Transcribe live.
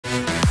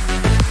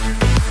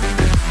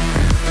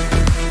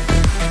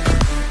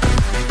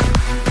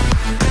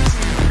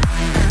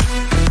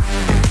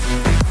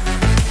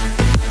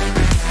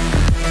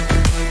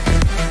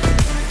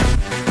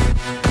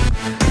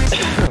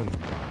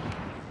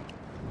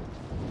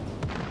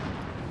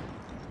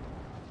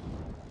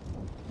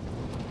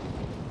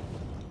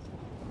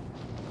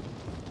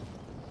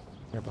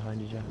right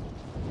behind you, Joe.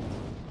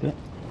 Yeah.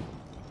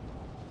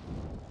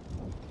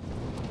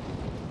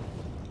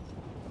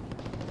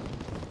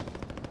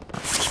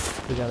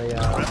 We got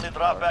a Friendly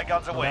drop back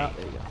on the way.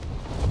 There you go.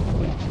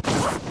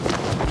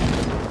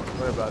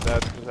 Sorry about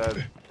that, because I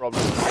had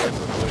problems with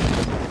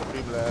the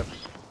stream labs.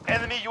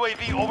 Enemy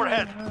UAV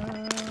overhead.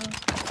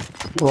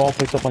 We're all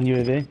picked up on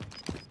UAV.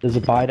 There's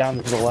a buy down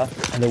to the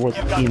left, and there was a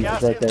You've got team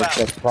gas right there. inbound.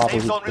 That's probably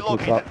Safe zone who picked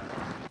us relocated. up.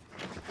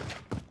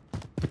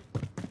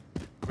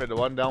 Wait, the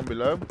one down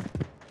below?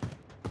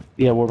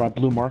 Yeah, where my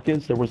blue mark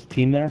is, there was a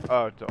team there,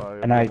 Oh,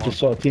 and I just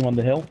saw a team on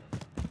the hill.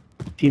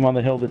 Team on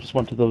the hill that just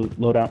went to the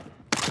loadout.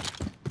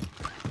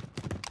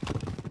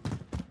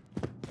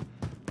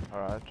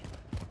 Alright.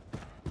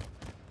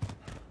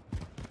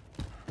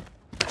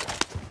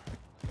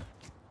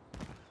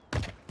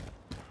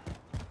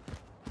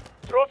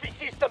 Trophy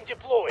system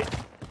deployed.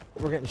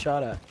 We're getting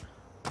shot at.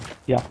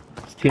 Yeah,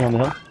 it's a team on the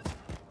hill.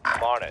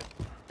 I'm on it.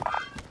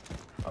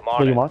 I'm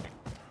on Blue it. mark.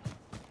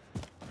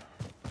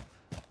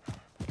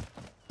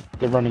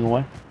 They're running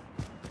away.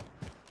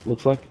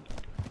 Looks like.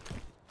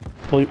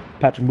 Pull your,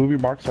 Patrick, move your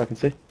mark so I can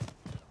see.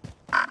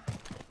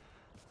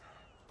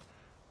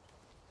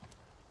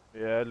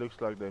 Yeah, it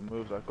looks like they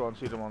moved. I can't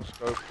see them on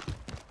scope.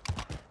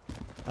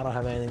 I don't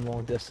have anything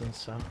long distance,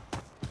 so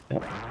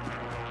Yep.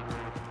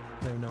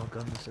 I don't even know what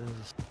gun this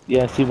is.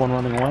 Yeah, I see one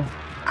running away.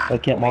 I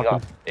can't mark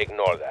him.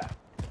 Ignore that.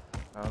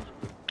 Sounds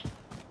good.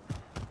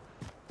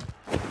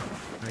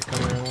 Alright,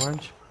 coming in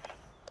orange.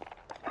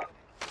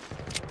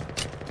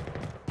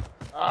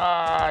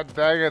 Ah,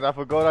 dang it. I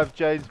forgot I've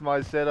changed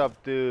my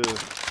setup to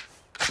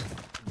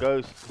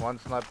ghost. One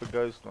sniper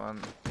ghost one.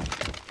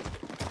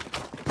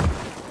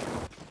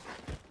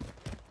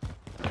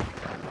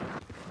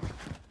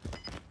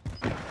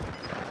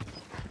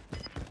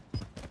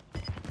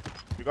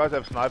 You guys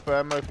have sniper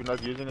ammo if you're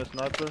not using a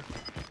sniper?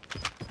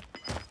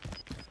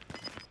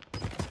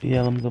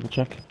 Yeah, let me double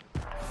check.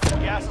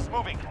 Gas is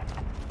moving.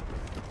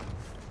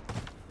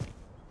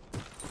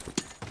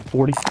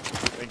 40.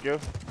 Thank you.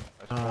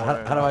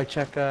 How do I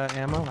check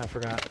ammo? I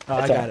forgot. Oh,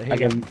 I That's got all. it. Here I you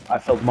got go. him. I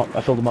filled them up.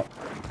 I filled them up.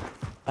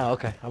 Oh,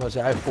 okay. I was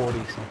I have 40,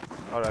 so.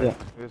 Alright, Yeah.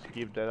 just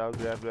keep that. I'll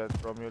grab that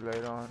from you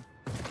later on.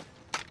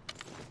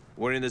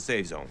 We're in the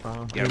safe zone.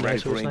 you Get ready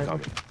guys for were sniper?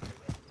 incoming.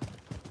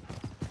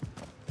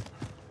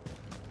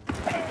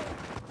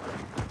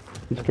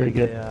 It's pretty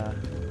good.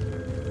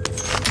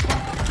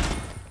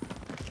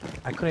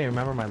 I couldn't even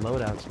remember my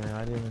loadouts, man.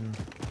 I didn't even.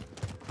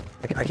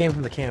 I came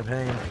from the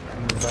campaign.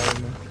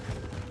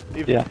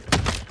 Yeah.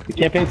 The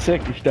campaign's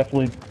sick. You should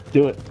definitely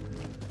do it.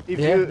 If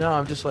Yeah, you, no,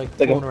 I'm just like It's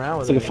like fooling around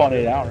with it's it. like a fun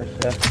 8 hours.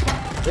 Yeah.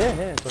 Yeah,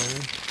 that's what I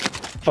mean.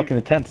 Fucking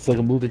intense. It's like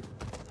a movie.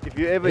 if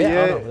you ever Yeah,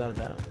 hear, oh, no, without a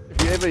doubt.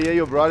 if you ever hear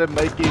your brother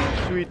making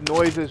sweet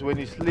noises when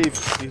he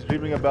sleeps, he's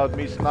dreaming about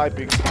me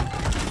sniping.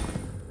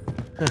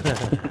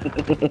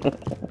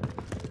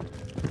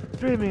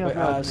 Dreaming Wait,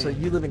 about so me.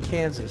 you live in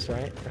Kansas,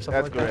 right? Or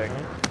something That's like correct.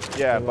 That, right?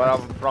 Yeah, but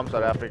I'm from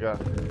South Africa.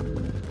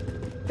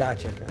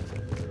 Gotcha.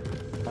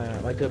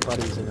 My good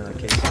buddy's in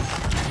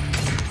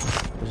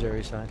Kansas,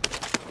 Missouri side.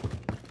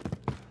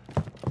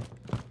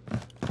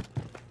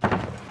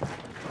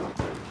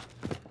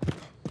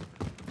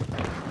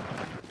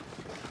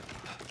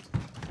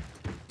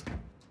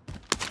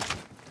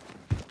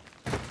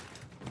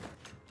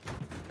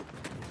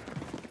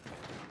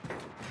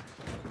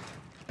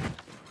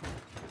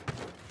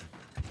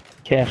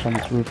 Cash on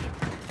this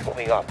roof.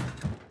 Moving up.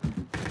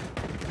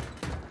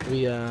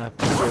 We to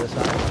the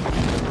side.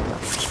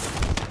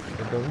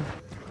 The building.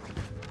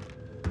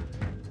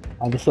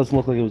 This doesn't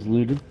look like it was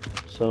looted,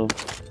 so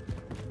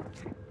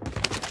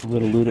we're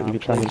gonna loot it. We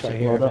could try and get Right some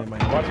here. load up.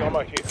 Watching on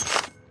my here.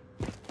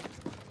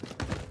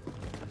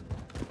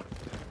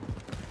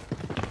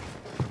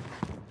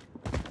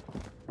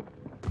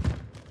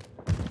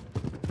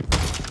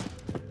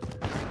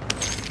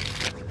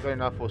 Good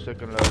enough for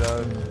second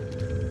loadout.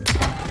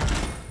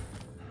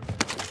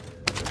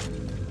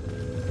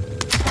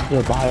 Is there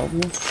a buy over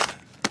here?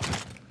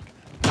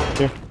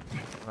 Here.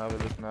 I'll have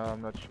a look now,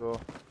 I'm not sure.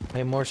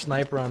 Hey, more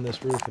sniper on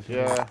this roof if you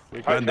Yeah,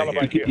 we Friendly can,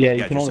 here. You can, yeah, you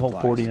Get can your only hold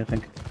supplies. 40, I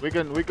think. we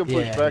can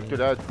push Yeah, back yeah. to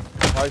that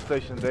fire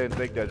station there and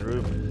take that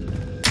roof.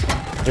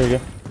 There you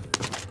go.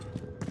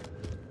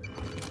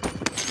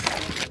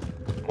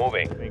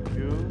 Moving. Thank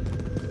you.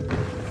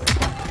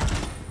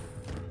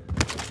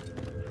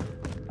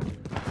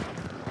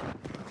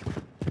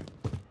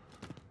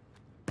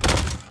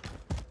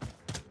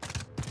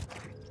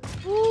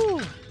 Do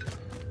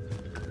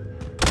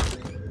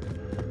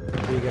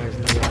you guys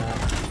need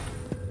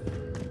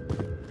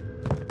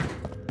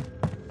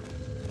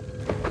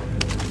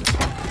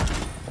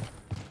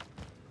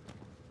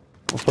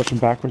We're pushing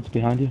backwards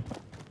behind you,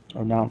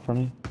 or now in front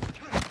of you.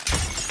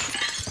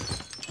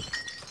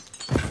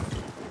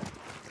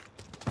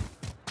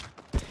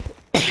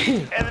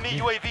 Enemy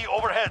UAV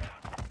overhead.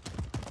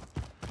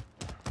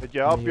 Did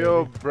you help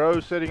your bro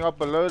setting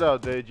up a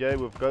loadout there, Jay,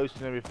 with ghosts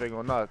and everything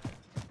or not?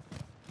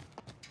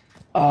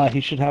 He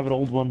should have an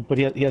old one, but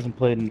he hasn't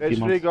played in a There's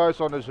few 3 months.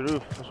 guys on this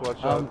roof, just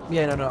watch out.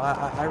 yeah, no,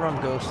 I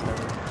run Ghost there.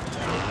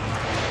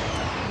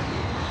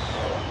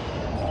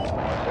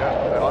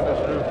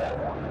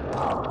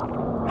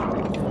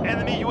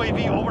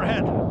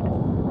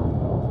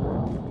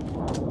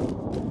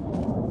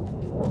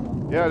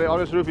 Yeah, the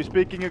honest roof. He's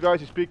peeking you guys.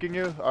 He's peeking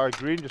you. Alright,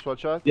 green. Just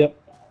watch out. Yep.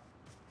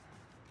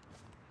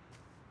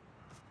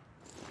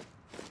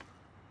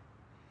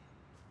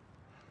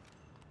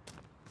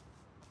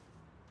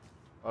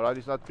 Alright,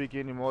 he's not peeking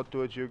anymore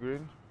towards you,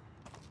 green.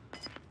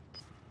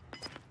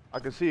 I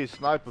can see his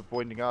sniper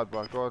pointing out, but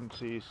I can't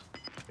see his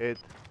head.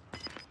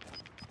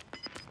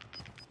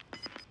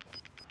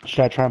 Should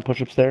I try and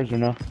push upstairs or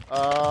no?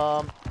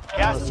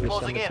 Gas is Maybe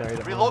closing in. cemetery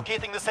tomorrow.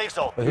 Relocating the safe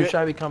zone. But who should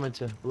I be coming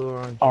to? Blue or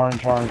orange?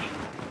 Orange, orange.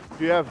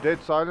 Do you have dead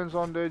silence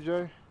on there,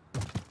 Jay?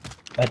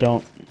 I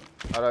don't.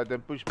 Alright,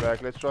 then push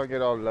back. Let's try and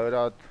get our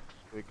loadout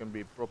so we can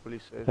be properly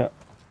safe. Yeah.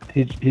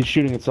 He's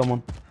shooting at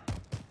someone.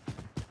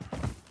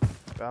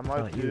 I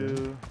might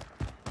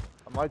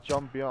I might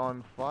jump here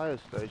on fire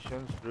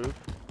stations roof.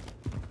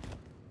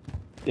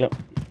 Yep.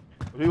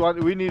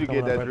 We need to get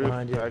Coming up that right roof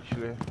behind you.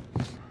 actually.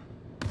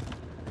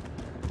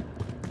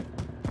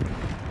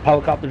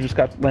 Helicopter just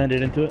got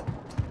landed into it.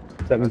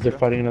 So that means they're Gotcha.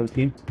 fighting another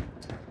team.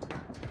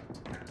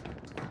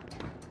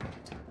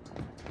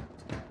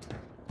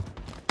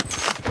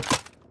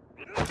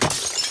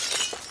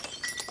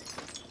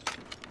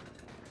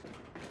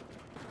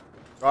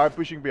 Alright,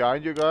 pushing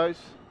behind you guys.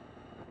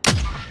 They're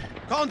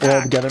all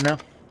Contact! together now.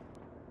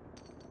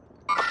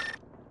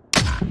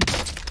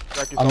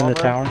 Crack his I'm in armor.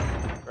 the tower.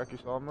 Crack his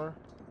armor.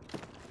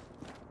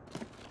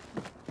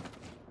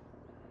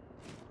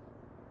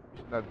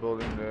 He's in that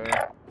building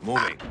there.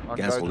 Moving. One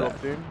guy Cancel that.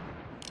 dropped in.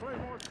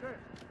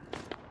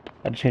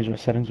 I had to change my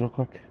settings real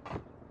quick.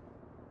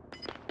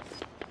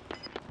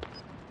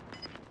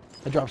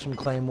 I dropped some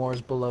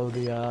claymores below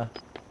the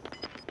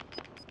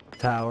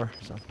tower,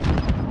 so. I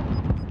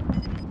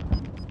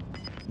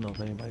don't know if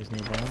anybody's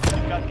nearby.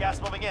 You've got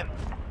gas moving in.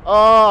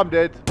 Oh, I'm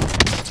dead.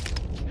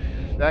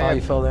 Dang Oh, it.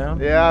 you fell down?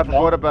 Yeah, I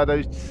forgot about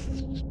those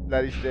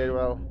bloody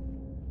stairwell.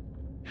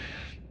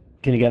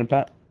 Can you get him,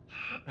 Pat?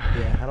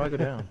 Yeah, how do I go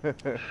down?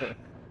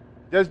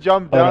 Just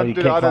jump Oh, no, down you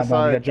to the can't other climb down.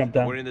 You gotta side. jump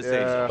down. We're in the Yeah.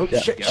 safe zone. Oh, Yeah.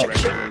 shit, Get shit, ready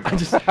shit. to move.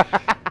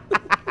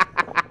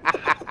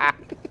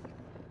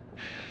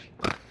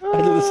 I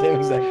did the same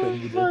exact thing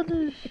you did.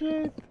 Holy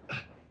shit.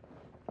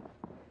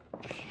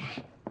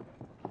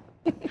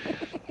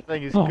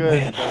 Thing is Oh, good.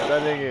 man. I'm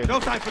telling you. No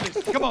time for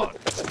this. Come on.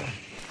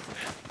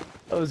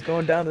 I was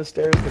going down the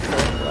stairs the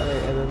same way,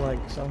 and then like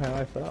somehow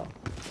I fell.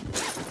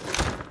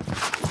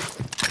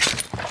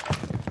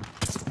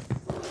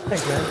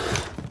 Thanks,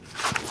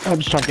 man. I'm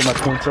just trying to get my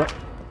points up.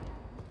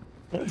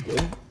 That's good.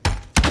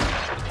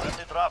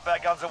 Friendly drop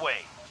back on the way.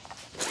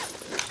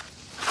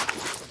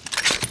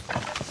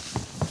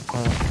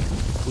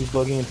 Who's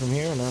bugging in from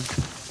here or no?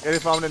 Get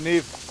it from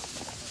underneath.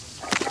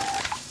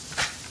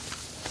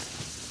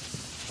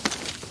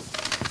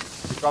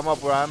 Come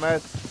up where I'm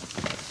at.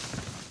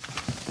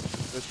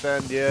 Just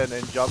stand here and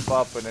then jump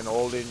up and then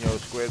hold in your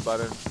square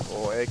button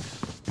or X.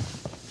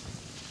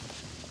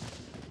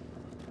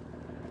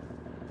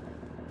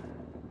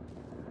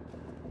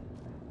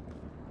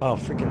 Oh,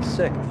 freaking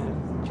sick,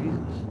 dude.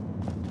 Jesus.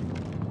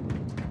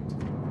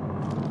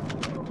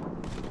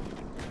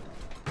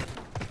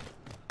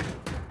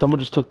 Someone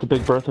just took the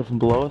Big Bertha from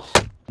below us.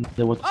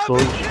 They went to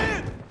storage.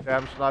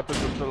 Damn, snipers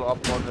are still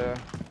up on there.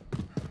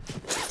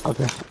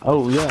 Okay.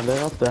 Oh yeah,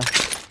 they're up there.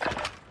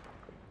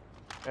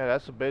 Yeah,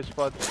 that's the best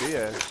spot to be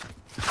at.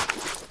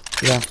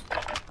 Yeah.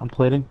 I'm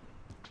plating.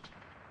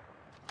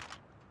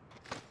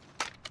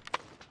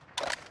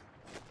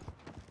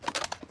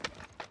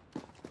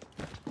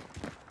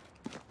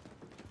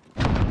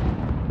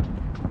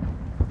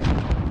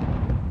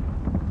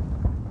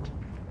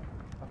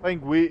 I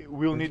think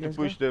we'll need to guys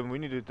push them. We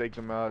need to take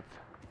them out.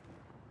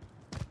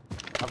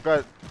 I've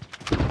got.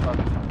 Fuck.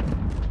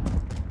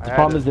 The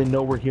problem is they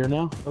know we're here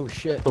now, Oh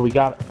shit. so we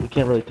can't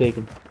really take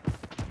them.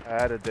 I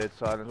had a dead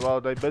silence.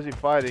 Well, they're busy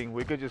fighting.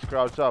 We could just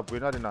crouch up. We're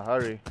not in a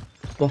hurry.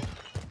 Okay.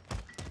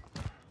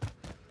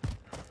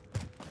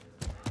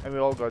 And we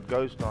all got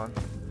ghost on.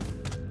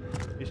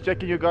 He's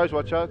checking you guys.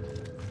 Watch out.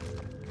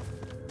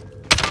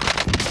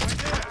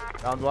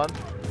 Down one.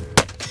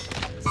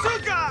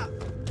 Suka!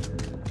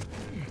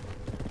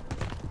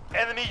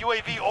 Enemy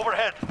UAV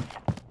overhead.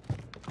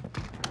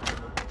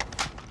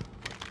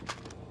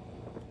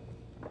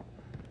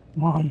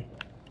 Come on.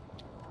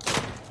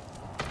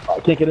 I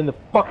can't get in the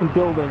fucking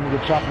building and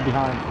get shot from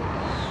behind.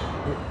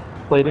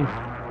 Plating.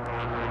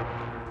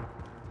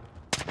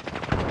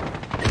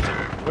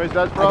 Where's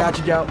that I from? got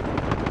you, Joe.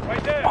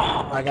 Right there.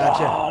 I got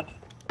you. God.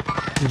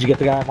 Did you get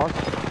the guy at Mark?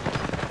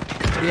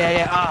 Yeah,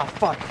 yeah. Ah,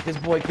 fuck. His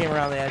boy came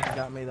around the edge and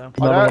got me though.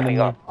 Another Are one in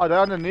there. they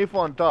underneath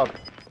or on top?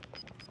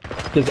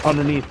 There's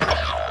underneath.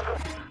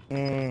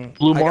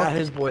 Blue I mark. got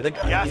his boy. The,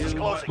 Gas is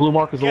closing. Blue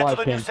mark is Get alive,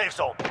 to the new Ken. safe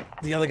zone.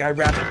 the other guy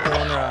wrapped the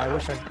corner. I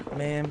wish I,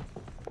 man.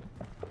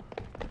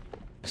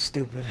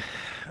 Stupid.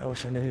 I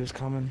wish I knew he was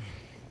coming.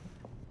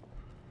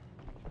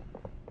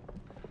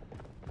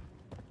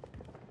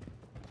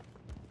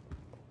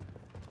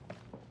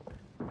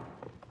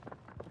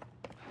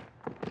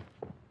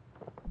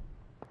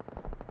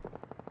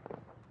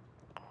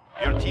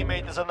 Your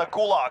teammate is in the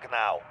gulag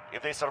now.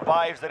 If they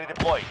survive, they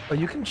redeploy. Oh,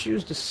 you can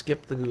choose to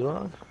skip the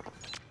gulag.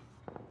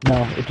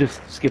 No, it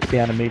just skips the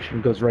animation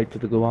and goes right to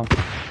the gulag.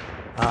 Okay.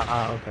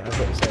 I was about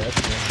to say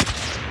that's good.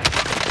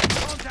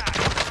 Contact!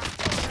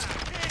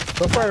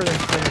 So far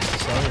everything's pretty much the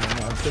same. You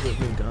know, I'm sure there's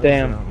new guns.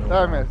 Damn. I don't know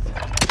Damn about, it.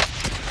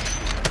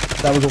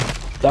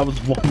 but- That was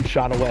one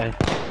shot away.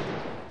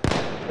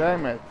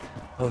 Damn it.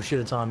 Oh shit,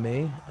 it's on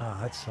me? Oh,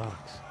 that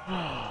sucks.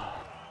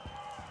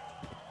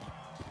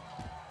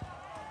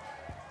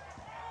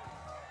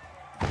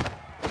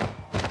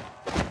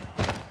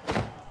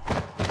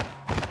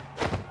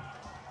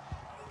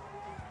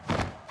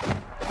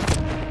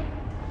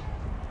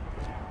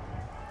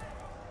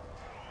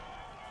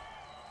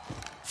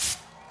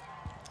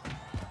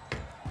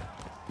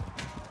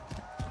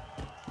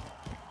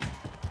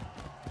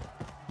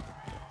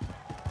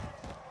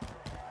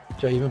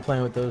 Joe, you been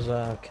playing with those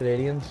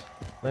Canadians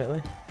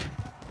lately?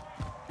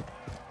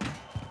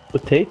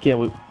 With Take? Yeah,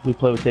 we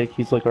play with Take.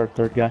 He's like our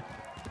third guy.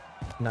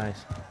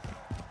 Nice.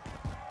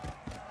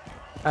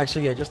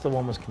 Actually, yeah, just the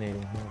one was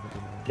Canadian.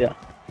 Yeah.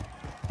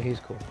 He's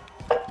cool.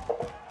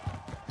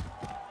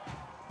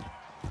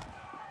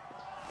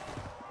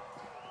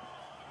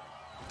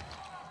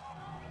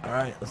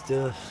 Alright, let's do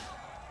this.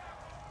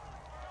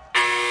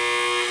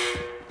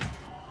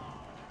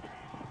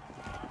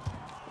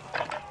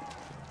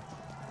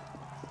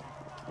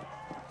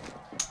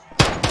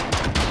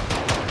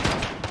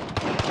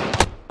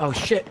 Oh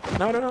shit!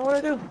 No, what'd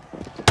I do?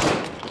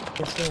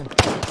 Can't see him.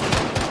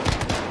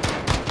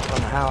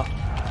 On the house.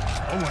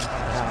 Oh my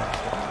god.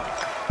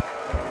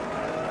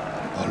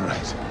 All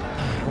right.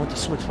 I went to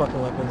switch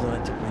fucking weapons and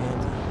I took my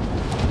hands out.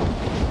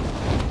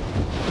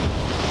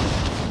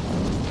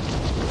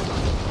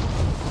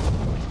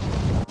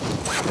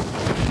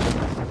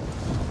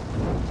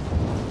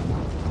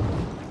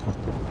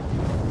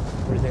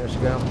 Where do you think I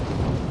should go?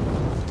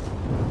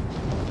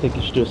 I think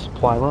you should do a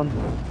supply run.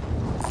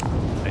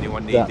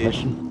 Anyone need That it?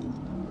 mission.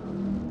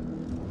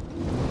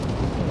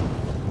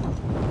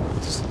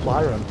 It's a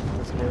supply run.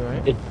 That's new,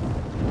 right?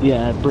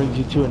 Yeah, it brings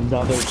you to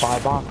another buy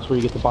box where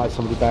you get to buy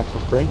somebody back for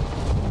free.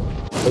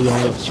 But you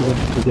only have 2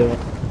 minutes to do it.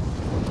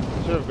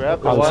 Should have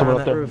grabbed the Oh, there's why someone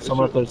on up that there. roof?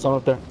 Someone up there. Someone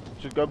up there.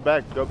 Should go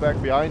back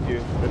behind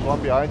you. There's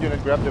one behind you and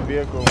then grab the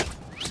vehicle.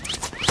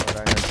 Oh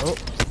dang it. Oh,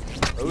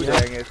 Oh Yeah.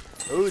 dang it.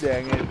 Oh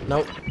dang it.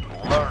 nope.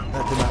 Learn.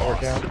 That did not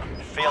work out.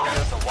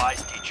 Failure is a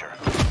wise teacher.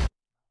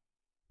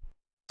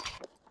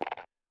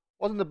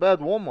 Wasn't a bad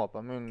warm up.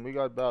 I mean, we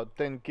got about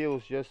 10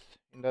 kills just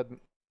in that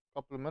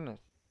couple of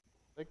minutes.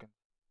 Second.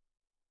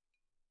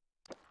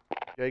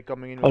 Jay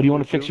coming in. Oh, do you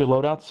want to fix your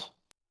loadouts?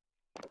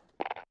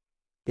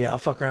 Yeah, I'll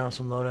fuck around with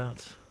some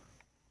loadouts.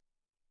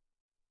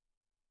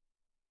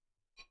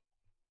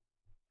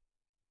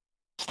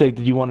 Stig,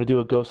 did you want to do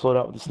a ghost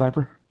loadout with the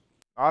sniper?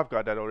 I've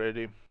got that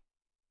already.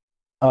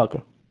 Oh,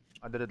 okay.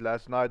 I did it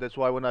last night. That's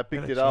why when I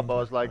picked Gotta it up, change I my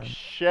was like, plan.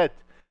 shit.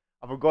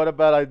 I forgot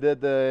about I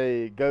did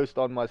a ghost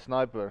on my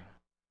sniper.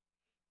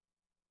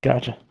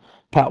 Gotcha.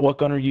 Pat, what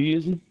gun are you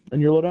using in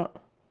your loadout?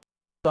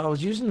 So I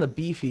was using the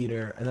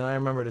beefeater, and then I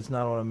remembered it's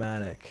not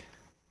automatic.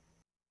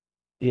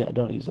 Yeah,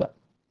 don't use that.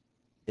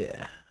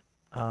 Yeah.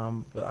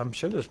 But I'm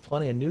sure there's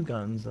plenty of new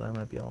guns that I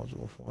might be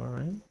eligible for,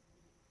 right?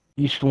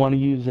 You should want to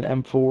use an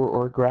M4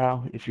 or a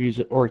Grau if you're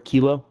using, or a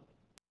Kilo.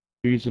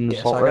 If you're using an Yeah,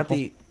 so assault I got rifle.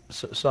 the.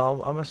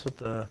 So I'll mess with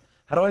the.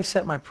 How do I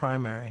set my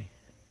primary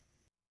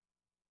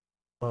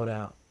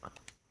loadout?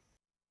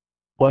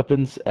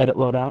 Weapons, edit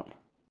loadout.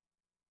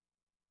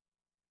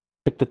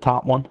 Pick the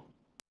top one.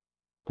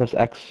 Press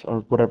X or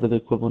whatever the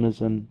equivalent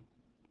is in.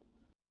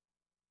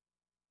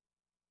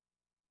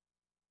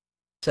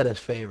 Set as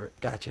favorite.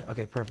 Gotcha.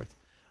 Okay, perfect.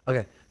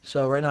 Okay,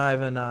 so right now I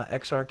have an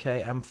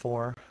XRK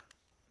M4,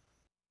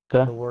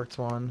 the Okay. worked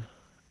one.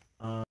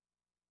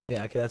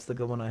 Yeah, okay, that's the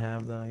good one I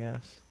have, then I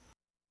guess.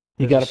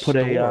 You There's gotta put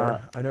a.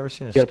 store. I've never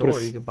seen a you gotta put a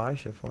store s- you could buy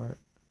shit for it.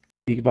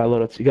 You can buy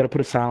loadouts. You gotta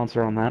put a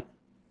silencer on that.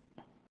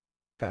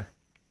 Okay.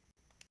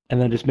 And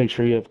then just make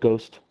sure you have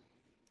ghost.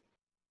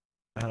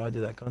 How do I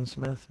do that?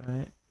 Gunsmith,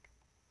 right?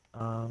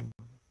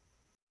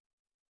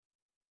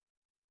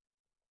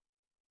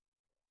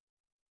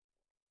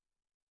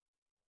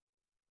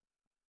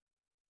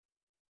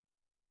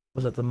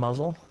 Was that the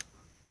muzzle?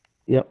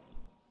 Yep.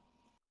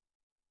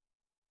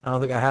 I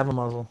don't think I have a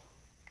muzzle.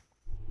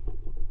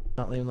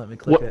 Not even let me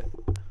click What- it.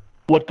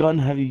 What gun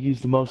have you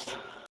used the most?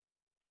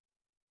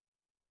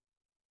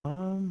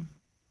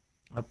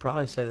 I'd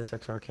probably say this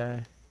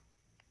XRK.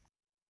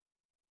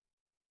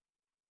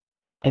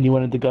 And you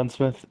went into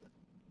gunsmith.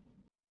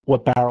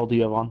 What barrel do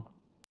you have on?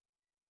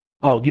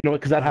 Oh, you know what?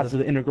 Because that has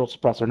the integral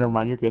suppressor. Never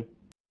mind. You're good.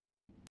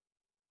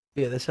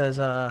 Yeah, this has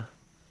I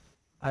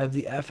have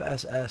the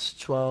FSS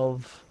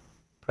 12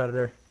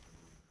 Predator.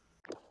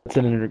 It's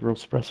an integral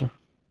suppressor.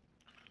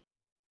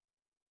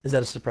 Is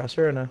that a suppressor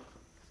or no?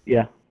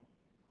 Yeah.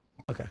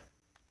 Okay.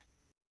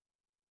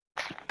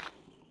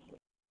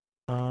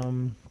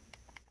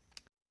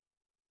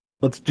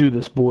 Let's do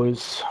this,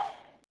 boys.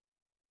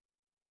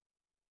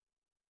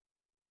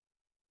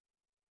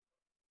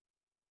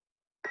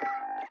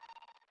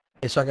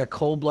 Okay, so I got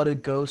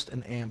cold-blooded, ghost,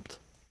 and amped.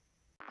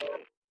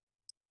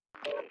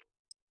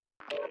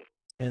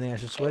 Anything I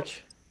should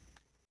switch?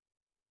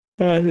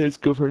 I think it's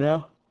good for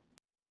now.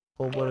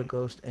 Cold-blooded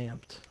ghost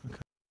amped.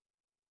 Okay.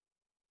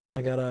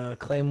 I got a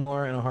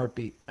claymore and a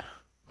heartbeat.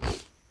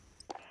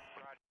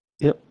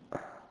 Yep.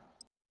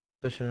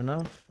 Sufficient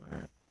enough?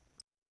 Alright.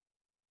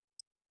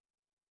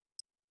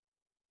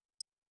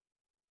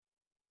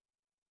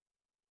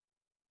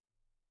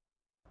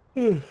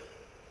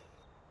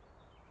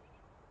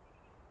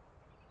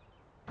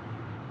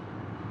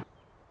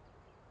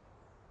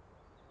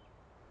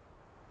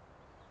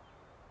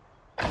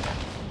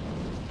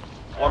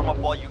 Warm up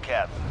while you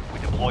can. We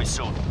deploy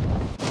soon.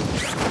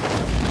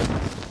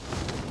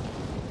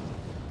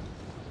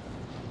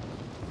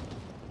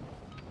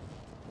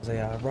 There's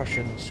a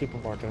Russian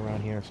supermarket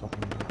around here, so I'm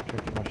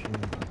drinking Russian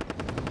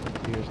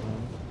beers now.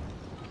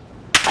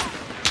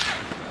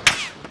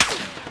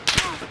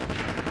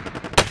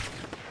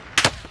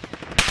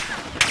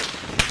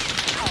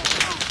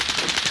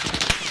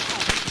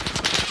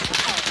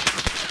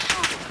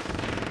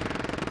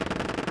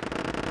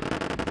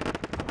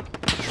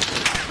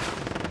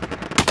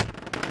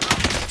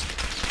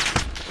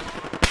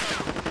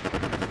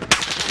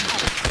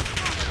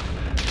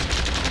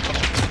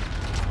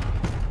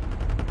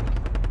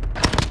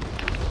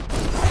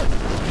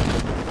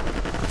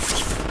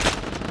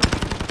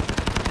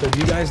 So do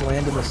you guys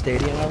land in the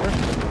stadium ever?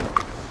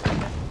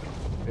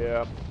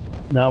 Yeah.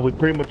 No, we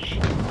pretty much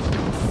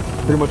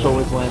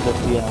always land at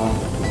the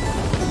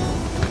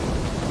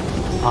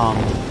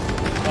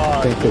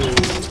Alright, station.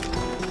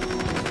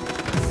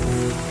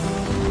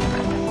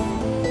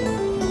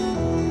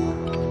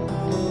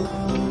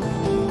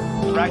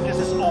 Practice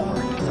is over.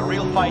 The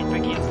real fight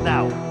begins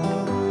now.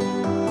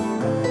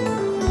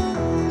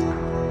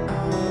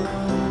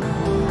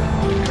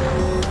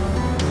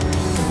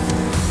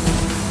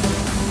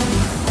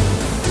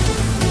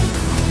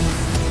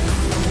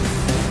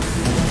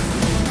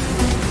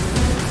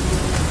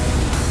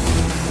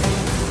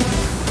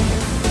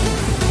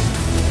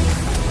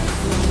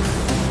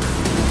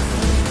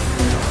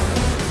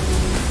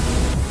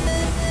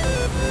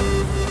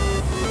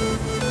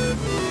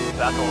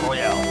 Battle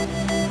Royale.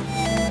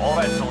 All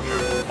right, soldier.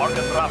 Mark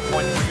a drop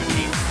point for your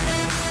team.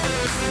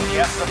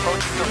 Gas is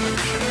approaching your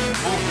position.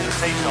 Move to the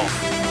safe zone.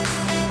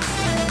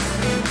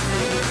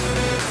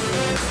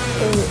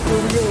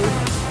 Here we go.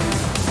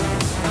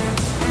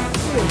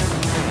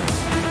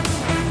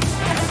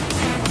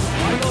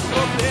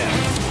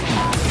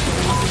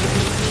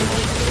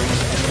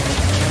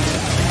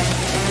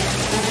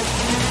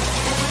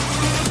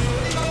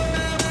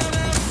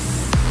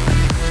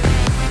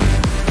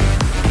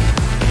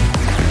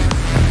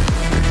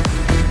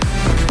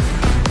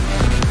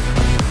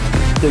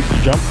 Did you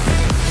jump?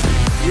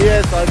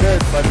 yes, I did,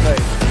 but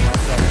wait.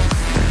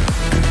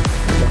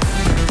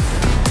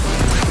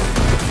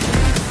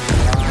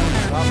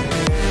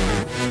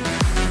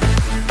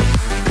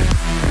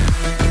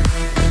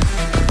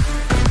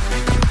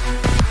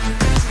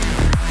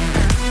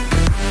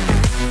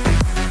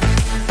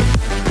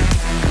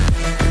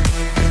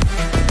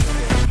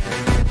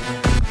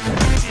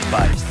 Be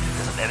advised,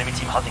 there's an enemy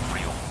team hunting for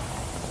you.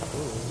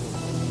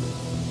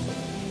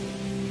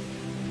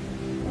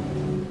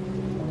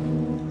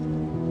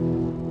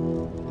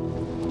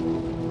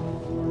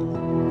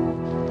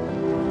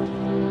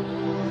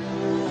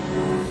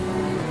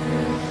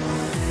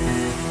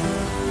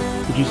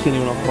 Did you see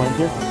anyone else flying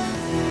here?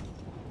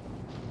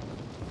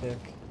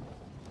 Dick.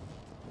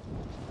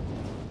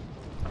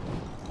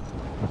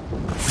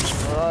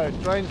 Alright,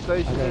 train I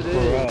station got it a is.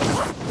 Corral.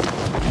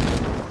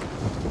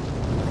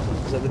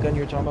 Is that the gun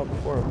you were talking about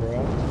before, bro?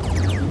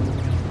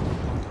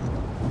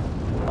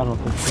 I don't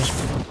think so.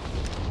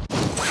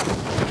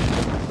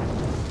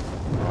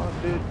 Oh,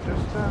 dude,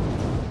 just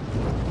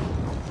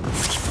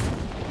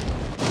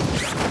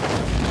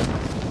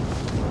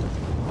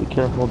Be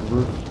careful of the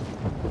roof.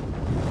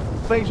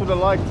 Thanks for the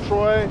like,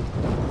 Troy.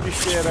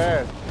 Appreciate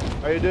that.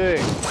 How you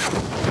doing?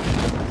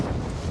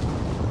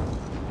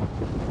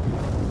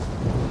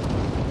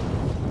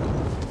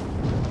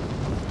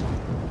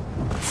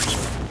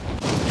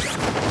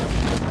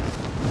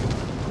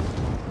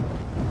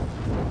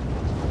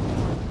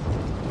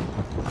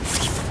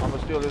 I'm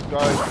gonna steal this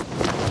guy.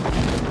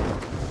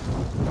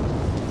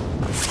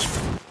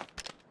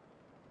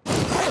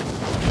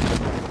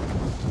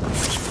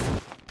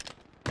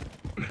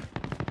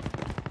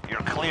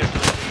 You're clear to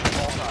leave.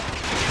 All done.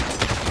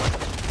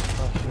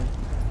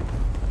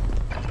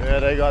 Yeah,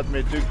 they got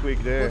me too quick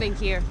there. Moving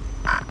here.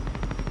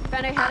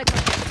 Found I had a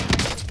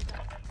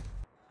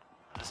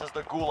This is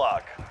the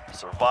Gulag.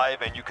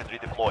 Survive and you can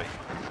redeploy.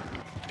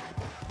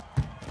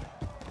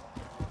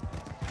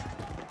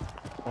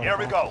 Here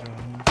we go.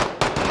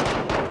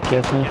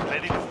 Guess me. Get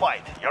ready to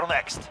fight. You're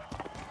next.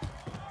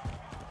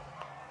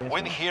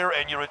 Win here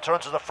and you return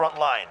to the front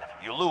line.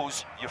 You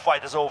lose, your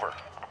fight is over.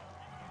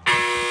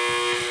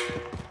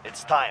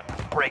 It's time.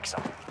 Break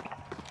some.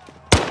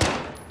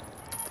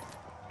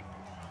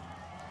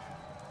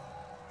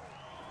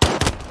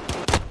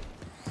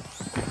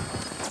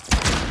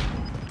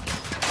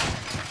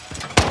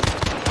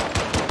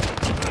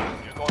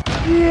 You're going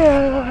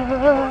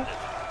to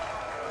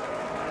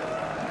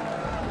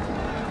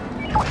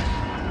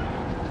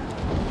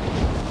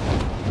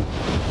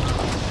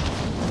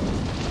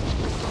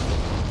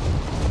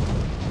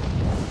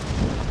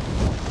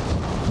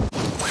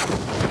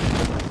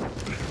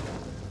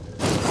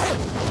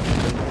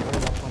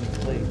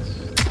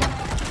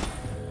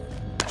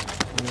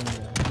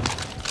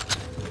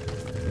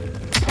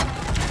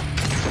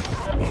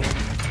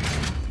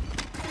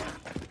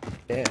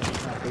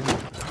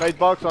Made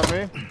box on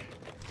me.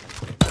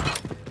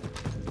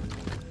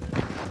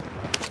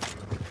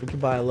 We can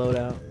buy a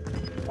loadout.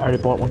 I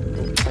already bought one.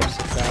 Like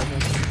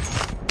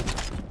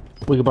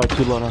 6,000. We could buy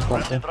 2 loadouts.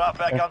 Friendly Right drop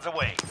back there. on the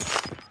way.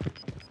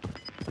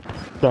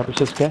 Drop it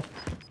 6K.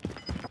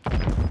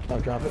 I'll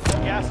drop it.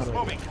 Gas is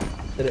moving.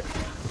 Did it.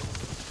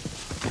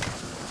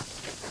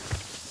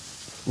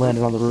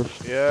 Landed on the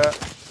roof. Yeah.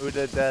 Who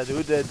did that?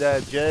 Who did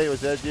that? Jay,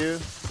 was that you?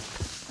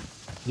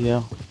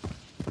 Yeah.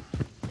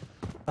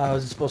 I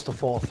was supposed to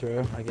fall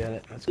through. I get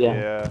it. That's Yeah.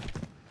 Yeah.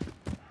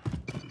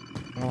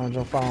 cool.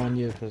 I'm following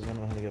you because I don't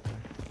know how to get there.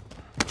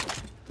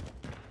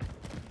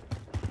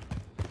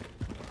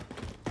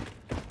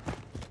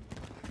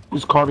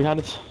 Who's car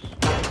behind us?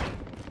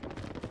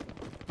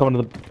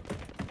 Coming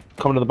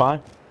to the buy.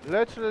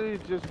 Literally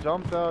just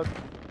jumped out.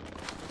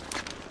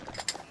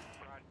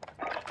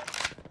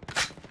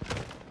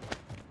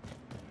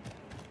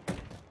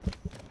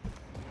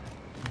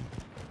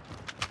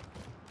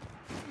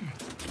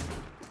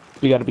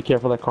 You gotta be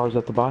careful that car's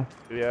at the buy.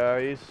 Yeah,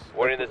 he's.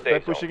 We're in the They're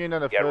safe zone. pushing in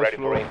on the Get first ready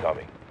floor. for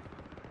incoming.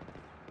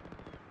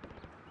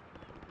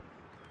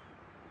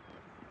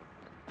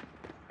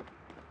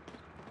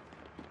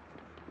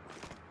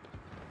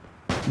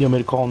 You want me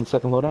to call on the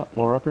second loadout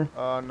while we're up here?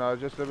 No,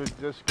 just let me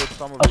just get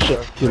some of Oh the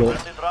shit, too late.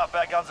 Friendly drop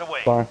back on the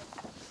way. Sorry.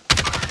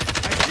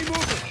 I see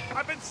movement.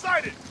 I've been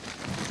sighted.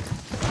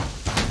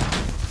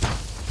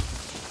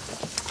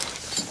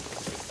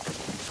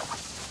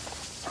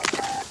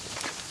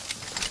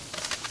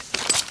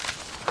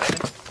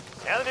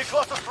 Enemy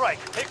cluster strike.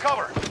 Take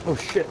cover. Oh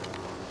shit.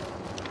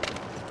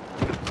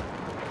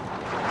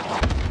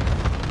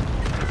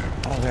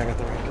 I don't think I got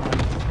the right gun.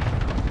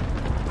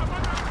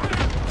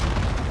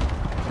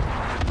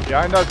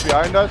 Behind us,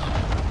 behind us.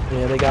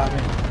 Yeah, they got me.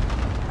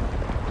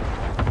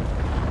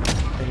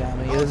 They got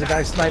me. There's a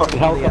guy sniping Fucking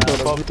from the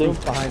helicopter above, too.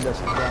 roof behind us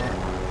as well.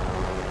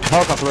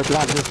 Helicopter right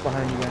behind Just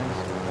behind you guys.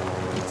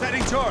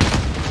 Setting charge.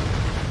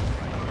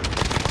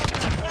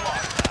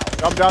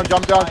 Jump down,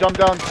 jump down, jump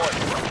down.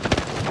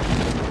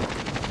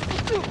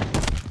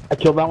 I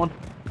killed that one.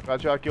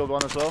 Gotcha, I killed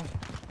one as well.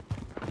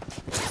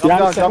 Yeah, Jump down,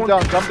 the jump second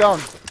down, jump down.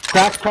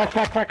 Crack.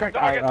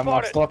 Alright, I'm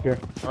spotted. still up here.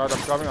 Alright,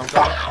 I'm coming, I'm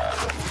coming.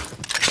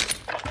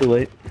 Too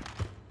late.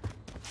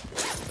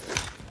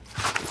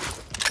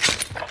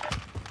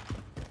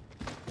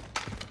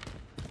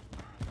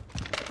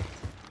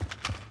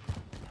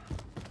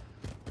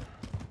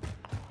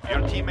 Your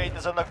teammate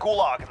is in the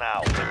gulag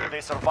now. If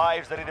they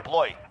survive, they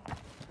redeploy.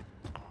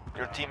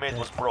 Your teammate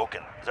was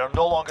broken. They're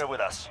no longer with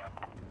us.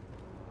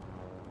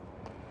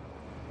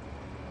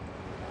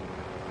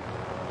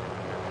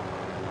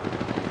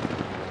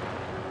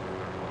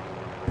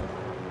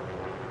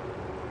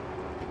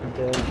 I'm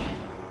dead.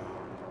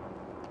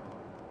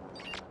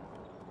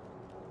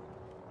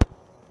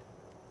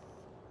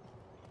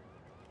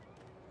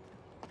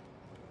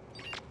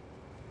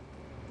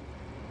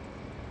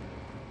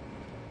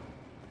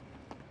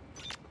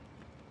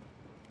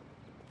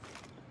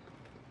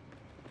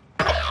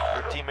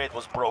 Your teammate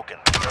was broken.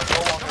 They're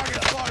no longer with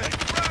us.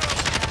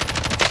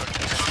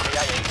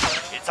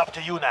 AIA, it's up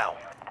to you now.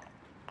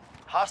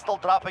 Hostile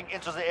dropping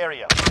into the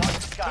area. Watch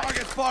the sky.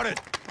 Target spotted.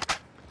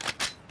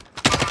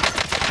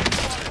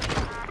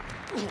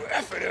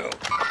 F-it.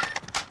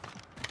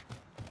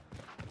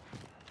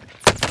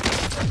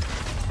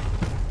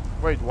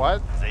 Wait,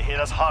 what? They hit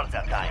us hard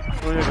that time.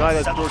 Who's the guy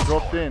that Settle the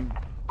dropped score. in?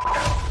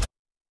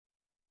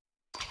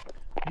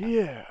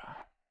 Yeah.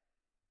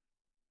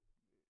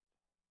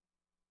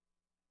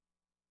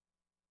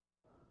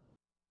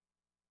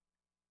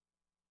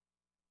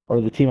 Or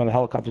the team on the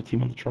helicopter,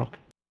 team on the truck.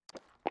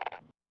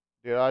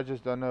 Yeah, I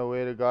just don't know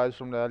where the guys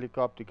from the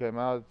helicopter came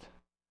out.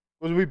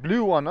 Because we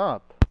blew one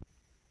up.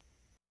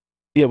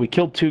 Yeah, we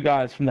killed 2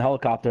 guys from the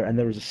helicopter, and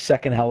there was a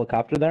second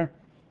helicopter there,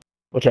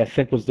 which I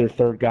think was their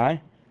 3rd guy,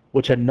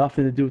 which had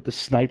nothing to do with the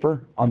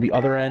sniper on the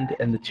other end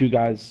and the 2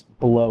 guys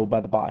below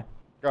by the buy.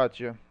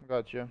 Gotcha,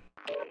 gotcha.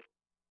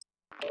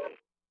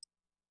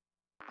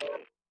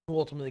 Who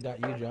ultimately got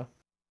you, Joe?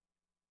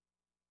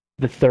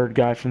 The 3rd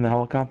guy from the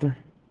helicopter.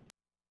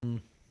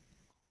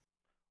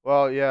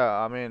 Well, yeah,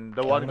 I mean,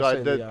 the Yeah, one I'm gonna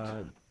guy say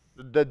that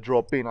the, that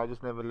drop in, I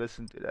just never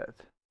listened to that.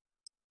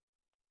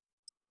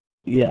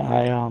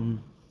 Yeah,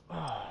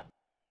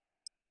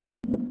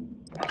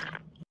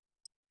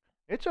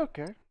 It's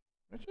okay.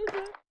 It's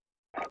okay.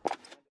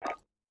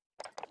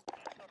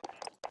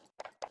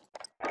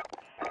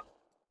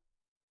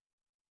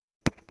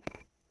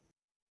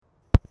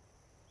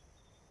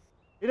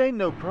 It ain't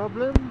no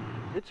problem.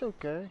 It's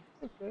okay.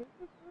 Okay.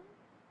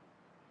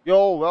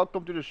 Yo,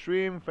 welcome to the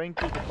stream.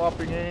 Thank you for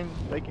popping in,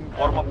 taking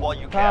Warm up while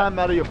you time can.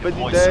 out of your busy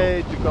Deploy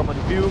day to come and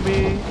view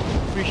me.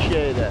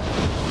 Appreciate that.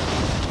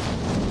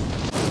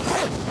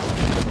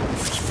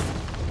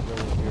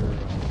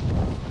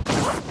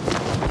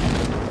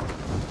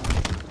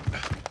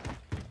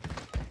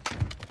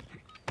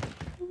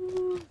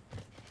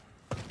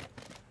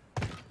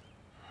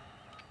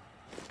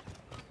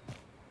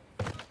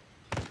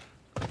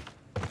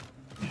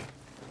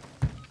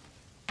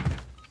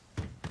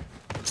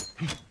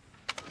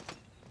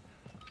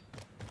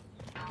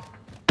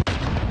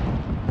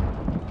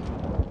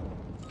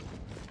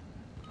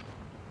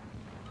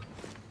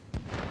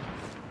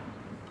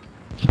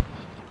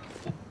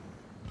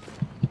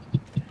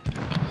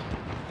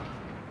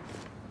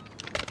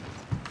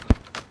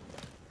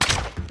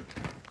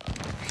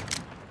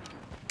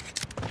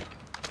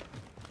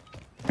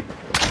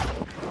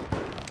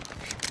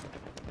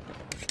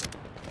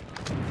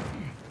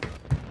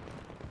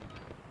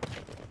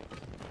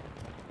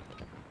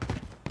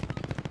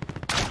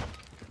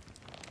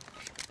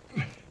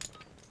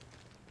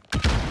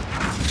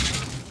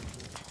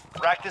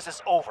 Practice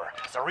is over.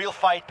 The real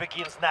fight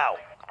begins now.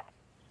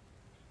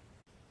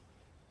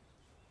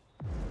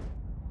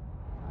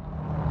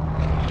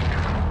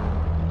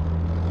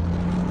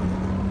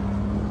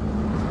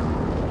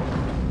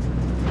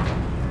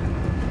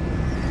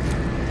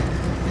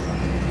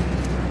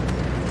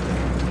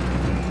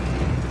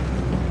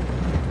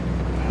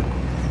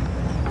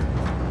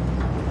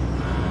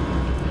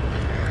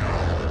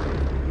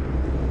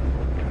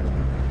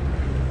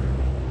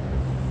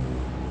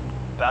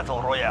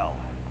 Battle Royale.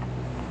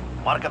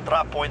 Mark a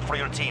drop point for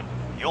your team.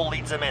 You'll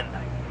lead them in.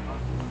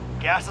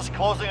 Gas is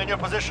closing on your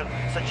position.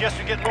 Suggest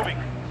you get moving.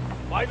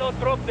 Why not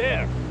drop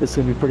there? This is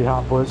gonna be pretty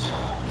hot, boys.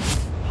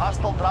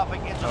 Hostile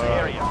dropping into the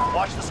area.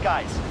 Watch the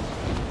skies.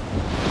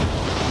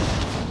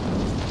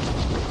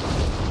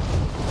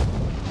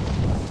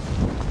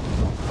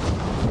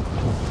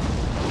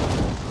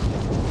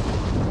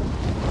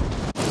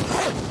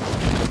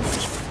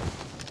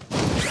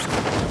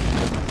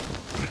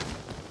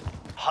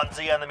 Hunt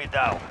the enemy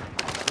down.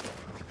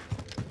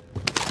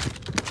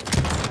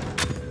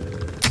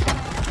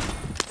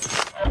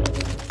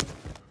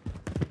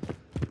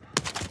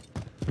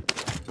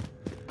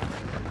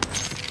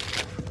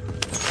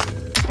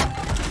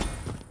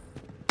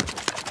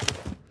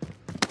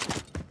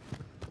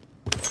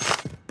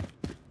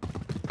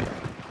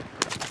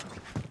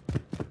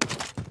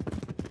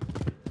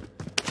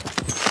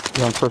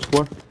 You on first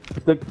floor?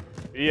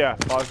 Yeah,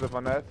 positive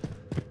on that.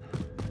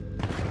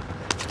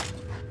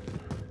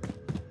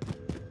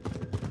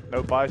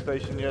 No buy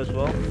station here as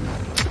well.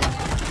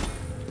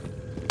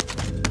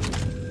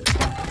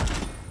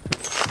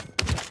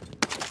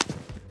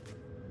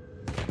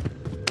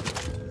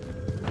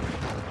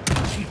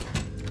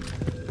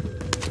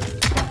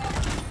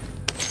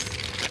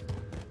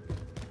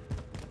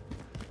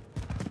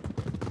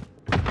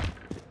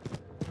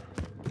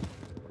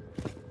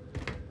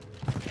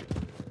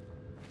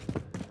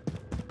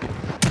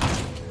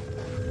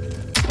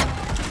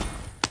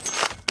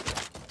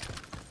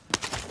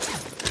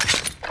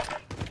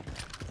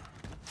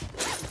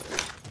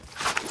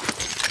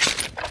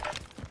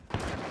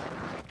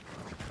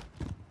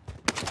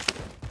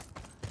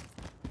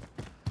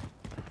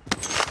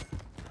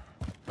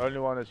 Only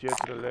one is here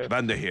to the left.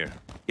 Banda here.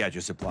 Get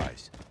your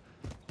supplies.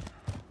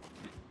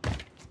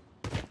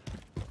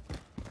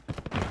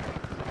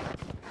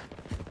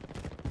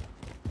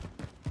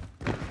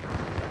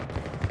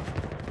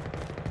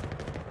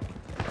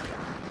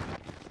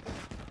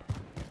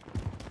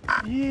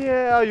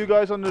 Yeah, you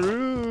guys on the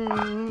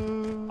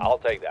roof. I'll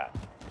take that.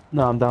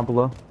 No, I'm down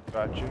below.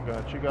 Got you,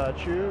 got you,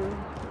 got you.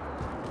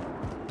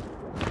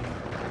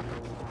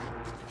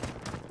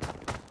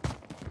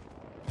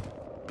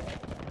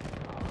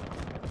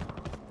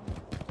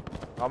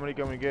 How many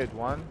can we get?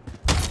 One?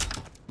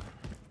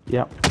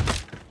 Yeah.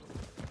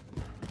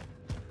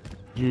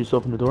 Did you just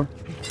open the door?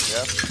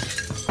 Yeah.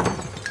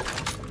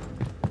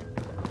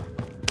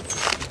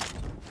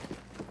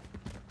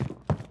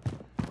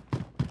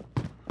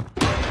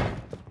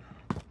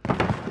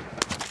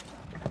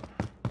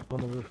 On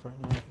the roof right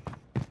now.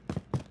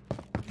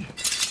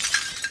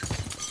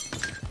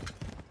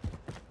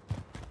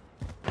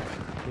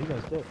 You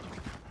guys did.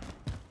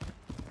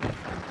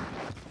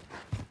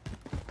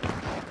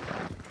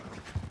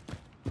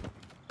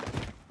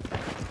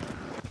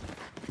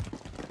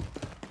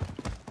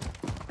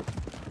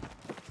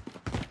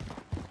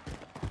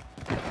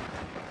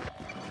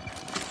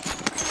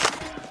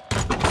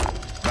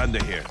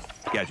 Banda here.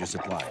 Get your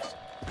supplies.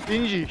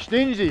 Stingy,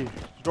 stingy.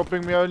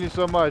 Dropping me only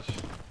so much.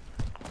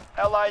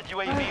 Allied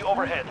UAV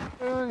overhead.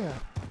 Oh yeah.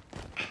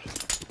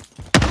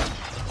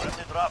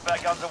 Friendly drop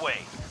back on the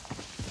way.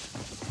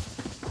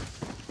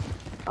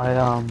 I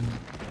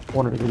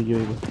wanted to get a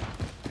UAV.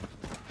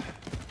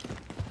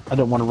 I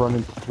don't want to run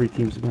into 3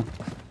 teams again.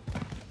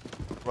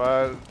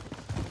 Well,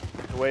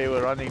 the way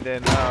we're running there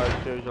now,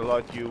 it shows a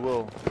lot you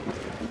will.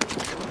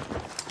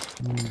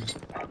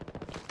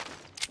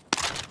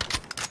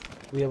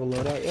 We have a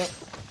loadout yet?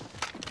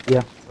 Yeah.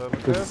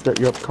 Affirmative. Because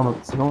you're up, come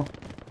up, signal.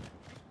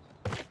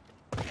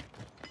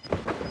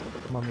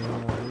 Come on, man,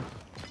 on the roof.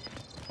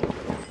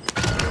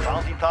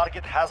 Bounty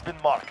target has been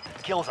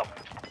marked. Kill them.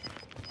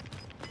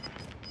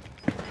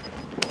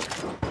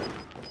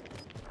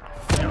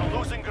 You're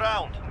losing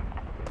ground.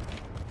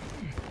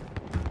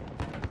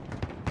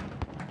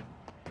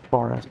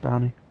 Far ass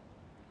bounty.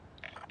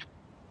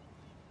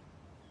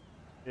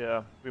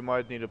 Yeah, we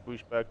might need a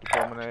pushback to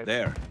dominate.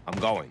 There. I'm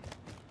going.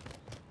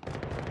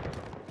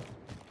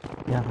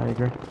 Yeah, I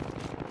agree.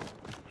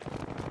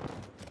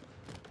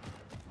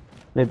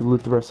 Maybe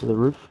loot the rest of the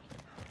roof.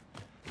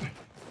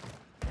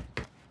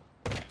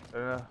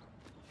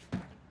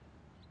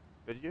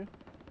 Did you?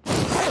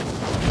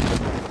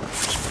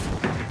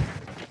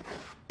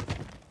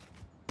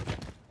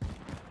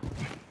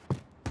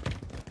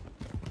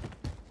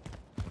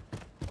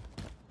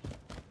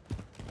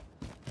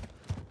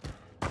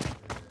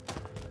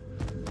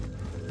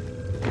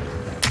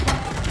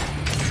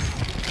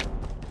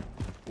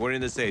 We're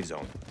in the safe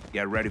zone.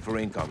 Get ready for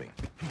incoming.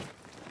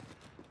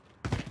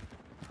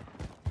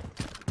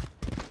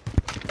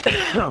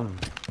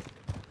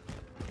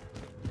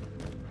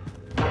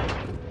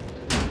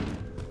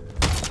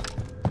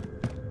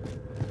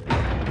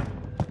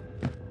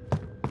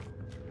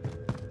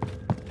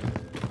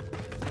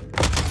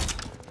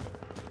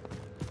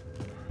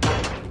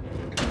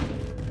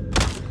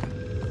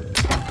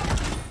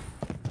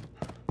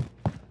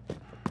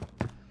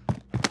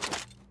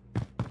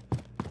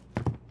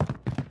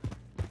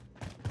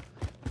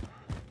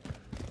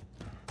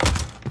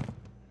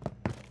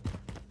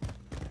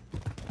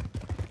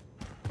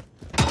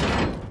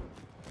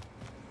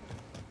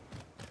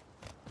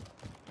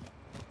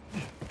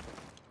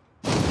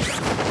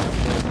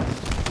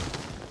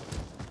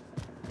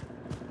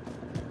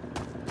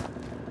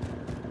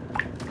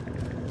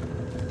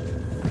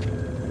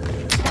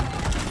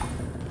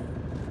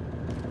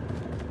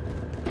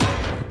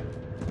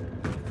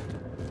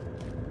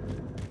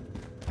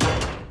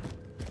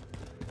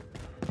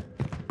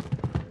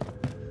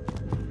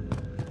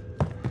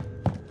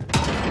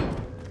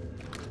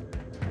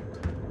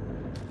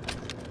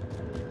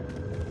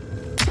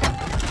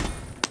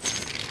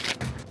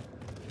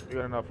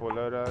 enough for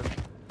loadout.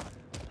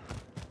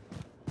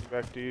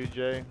 Back to you,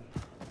 Jay.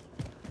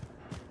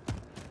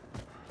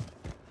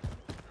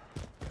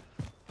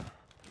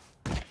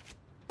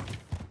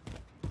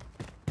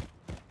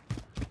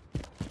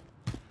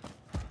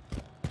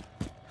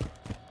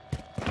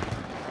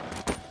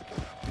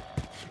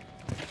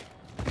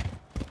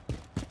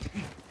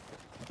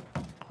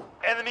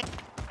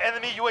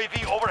 Enemy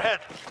UAV overhead.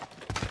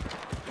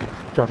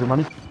 Drop your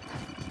money.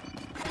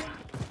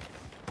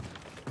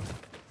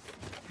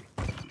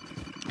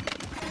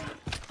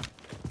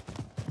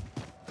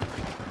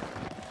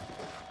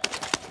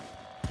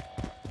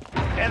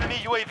 Enemy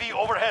UAV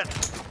overhead.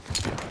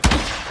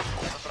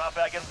 Drop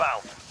back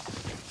inbound.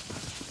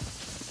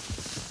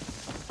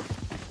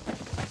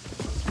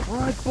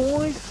 Alright,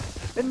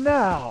 boys, and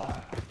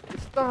now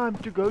it's time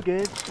to go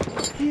get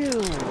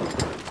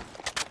killed.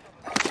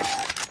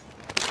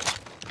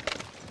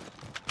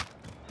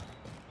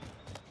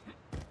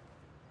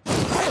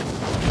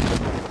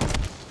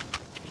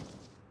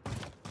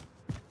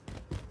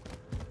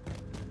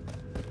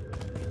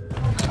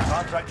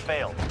 Contract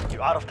failed.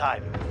 You're out of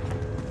time.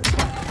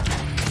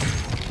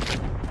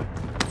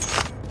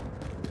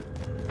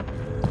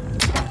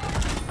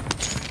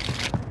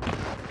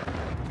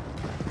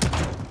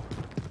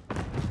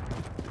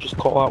 Just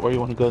call out where you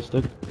want to go,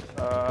 Stig.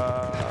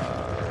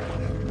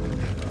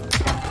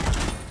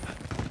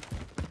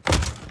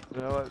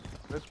 You know what?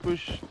 Let's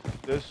push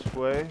this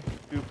way.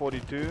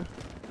 242.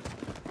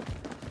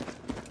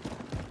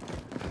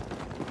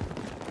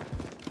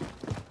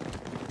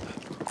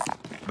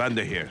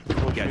 Banda here.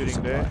 Get your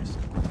Shooting there. supplies.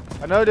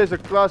 I know there's a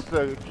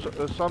cluster.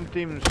 Some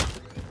teams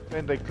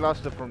send a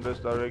cluster from this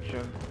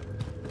direction.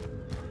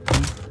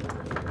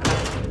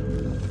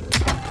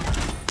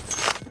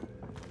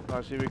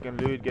 Now see if we can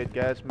loot, get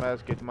gas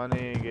masks, get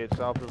money, get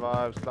self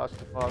revives,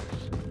 cluster pots.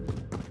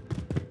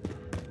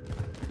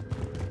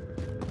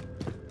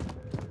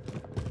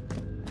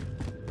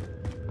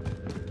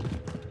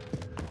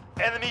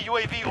 Enemy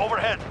UAV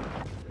overhead.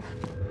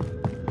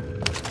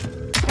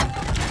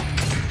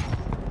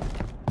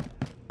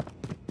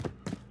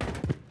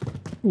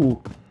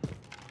 Ooh.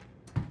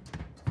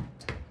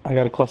 I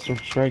got a cluster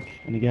strike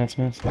and a gas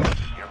mask.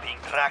 You're being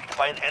tracked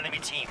by an enemy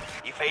team.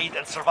 Evade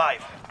and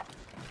survive.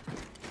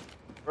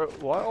 Bro,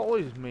 why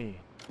always me?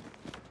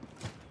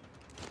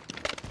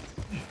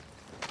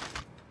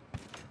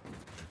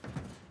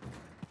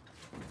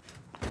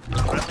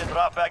 Friendly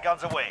drop back on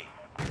the way.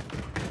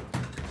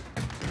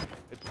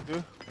 It's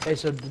two. Hey,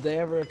 so did they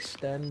ever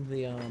extend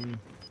the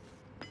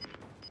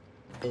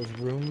those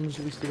rooms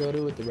we used to go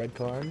to with the red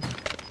cards?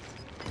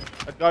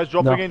 That guy's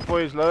dropping No. in for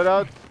his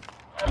loadout.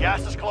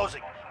 Gas is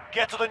closing.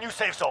 Get to the new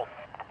safe zone.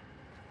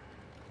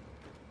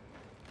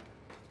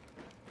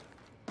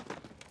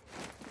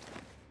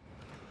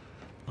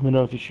 Let me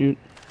know if you shoot.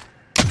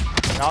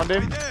 Found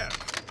him.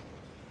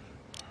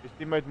 His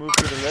teammate moved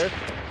to the left.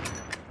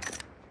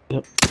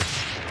 Yep.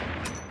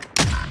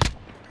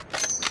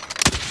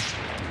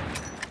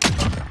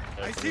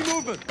 I see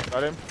movement.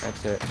 Got him.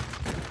 That's it.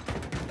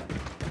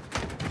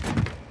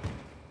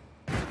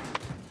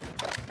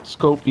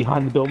 Scope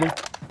behind the building.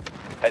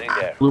 Heading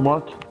there. Blue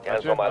mark.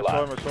 Hands Gotcha. on my I saw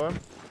lap. him, I saw him.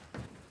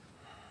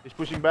 He's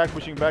pushing back.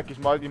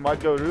 He might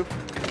go roof.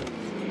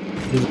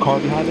 There's a car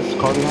behind us.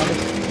 Car behind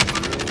us.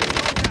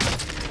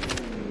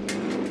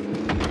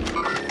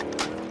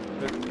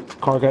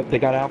 They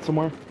got out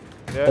somewhere.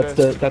 Yeah,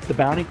 That's the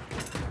bounty.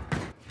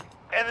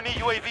 Enemy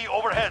UAV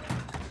overhead.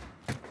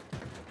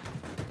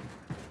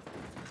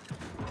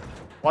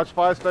 watch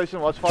fire station,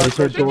 watch fire They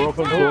said station. door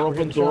open, door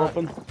open, door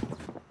open.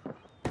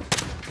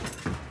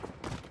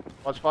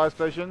 Watch fire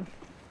station.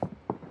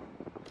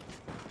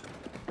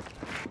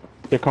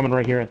 They're coming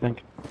right here, I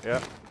think. Yeah.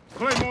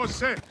 Claymore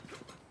set.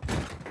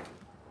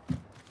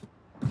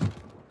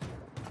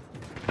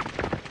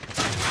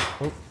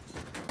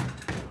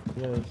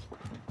 Yes.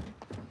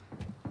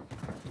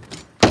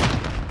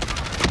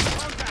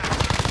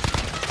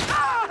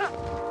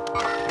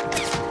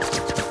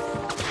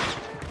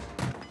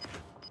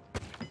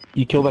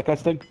 You killed that guy,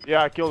 Stig?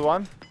 Yeah, I killed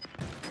one.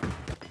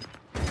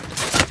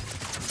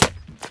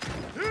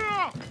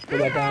 Put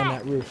that guy on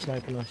that roof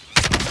sniping us.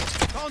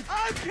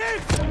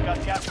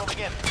 Got gas coming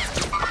in.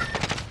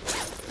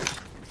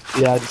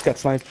 Yeah, I just got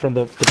sniped from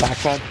the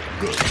backside.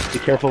 Be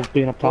careful of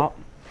being up top.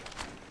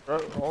 Bro,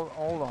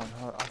 hold on.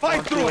 I Fight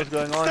can't see through what's it.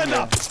 going on Stand here.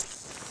 up.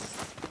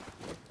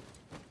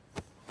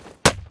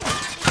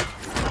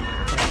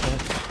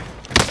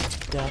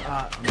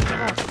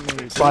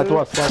 Yeah, Slide to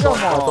us, slide to us,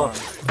 slide to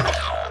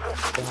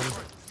Come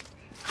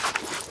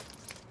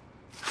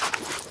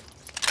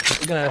us.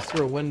 We're gonna have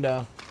through a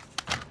window.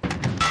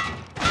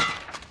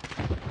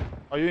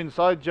 Are you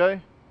inside, Jay?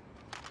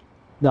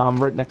 No,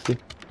 I'm right next to you.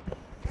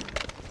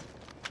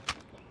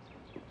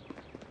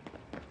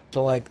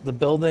 So like the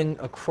building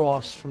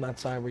across from that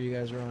side where you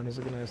guys are on, he's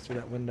looking at us through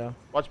that window.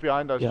 Watch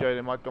behind us, Yeah. Jay.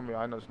 They might come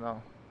behind us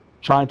now.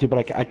 Trying to,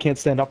 but I can't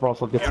stand up or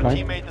else I'll get Your sniped.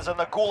 teammate is in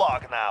the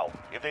gulag now.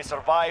 If they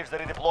survive, they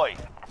redeploy.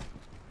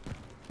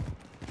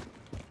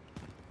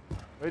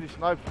 Where did he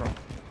snipe from?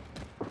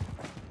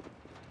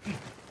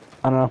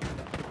 I don't know.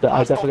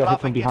 I definitely got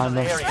hit from behind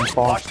them. And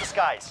far. Watch the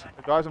skies.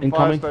 The guys on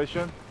Incoming. fire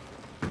station.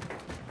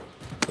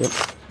 Yep.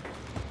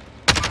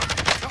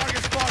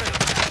 Target spotted.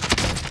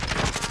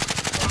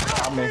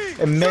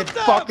 In mid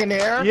fucking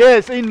air?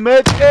 Yes, in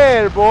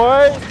mid-air,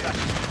 boy.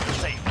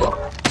 Safe. For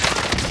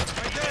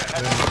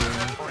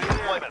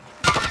redeployment.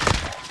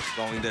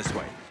 Going this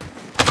way.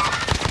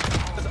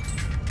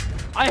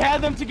 I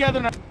had them together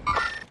now.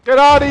 Get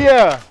out of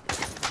here.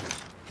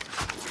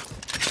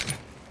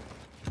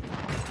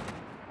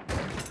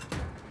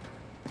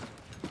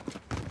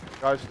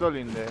 Guys still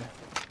in there.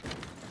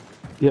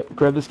 Yep,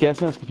 grab this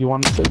gas mask if you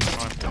want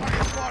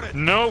to.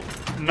 Nope.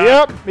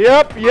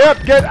 Yep.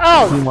 Get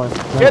out.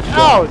 Get Nice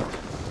out.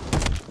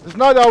 It's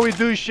not how we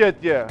do shit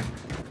here.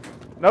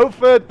 No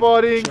third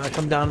partying. Should I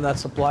come down to that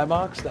supply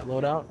box, that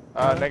loadout?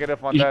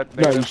 Negative on You- that.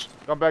 no, you Negative. sh-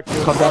 Come back to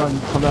your Come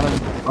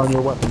down on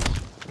your weapons.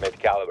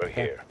 Mid-caliber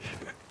here.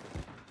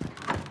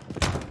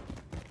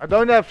 I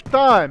don't have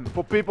time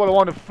for people that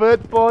want a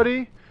third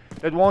party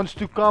that wants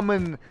to come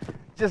and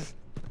just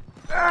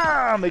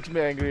makes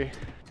me angry.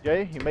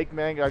 Okay, you make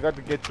me angry. I got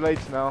to get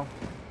plates now.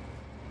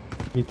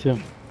 Me too.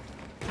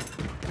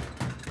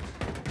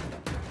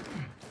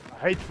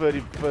 I hate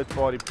third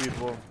party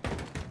people.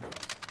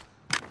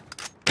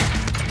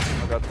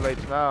 I got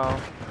plates now.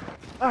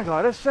 I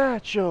got a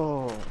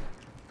satchel.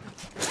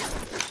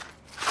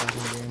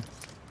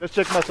 Let's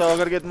check myself. I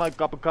gotta get my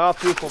cup of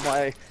coffee for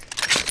my.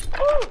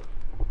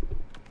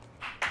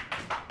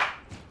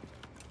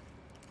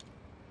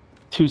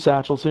 Two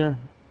satchels here,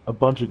 a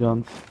bunch of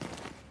guns.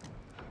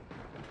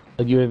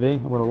 A UAV,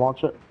 I'm gonna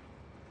launch it.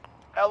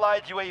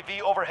 Allied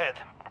UAV overhead.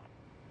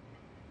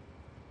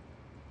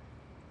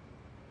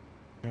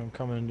 I'm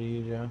coming to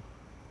you, Joe.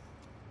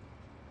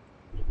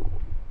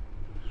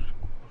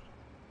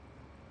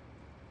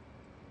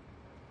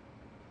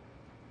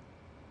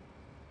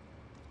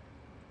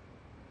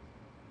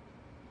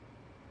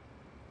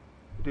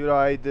 Dude,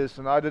 I hate this,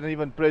 and I didn't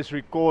even press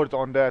record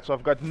on that, so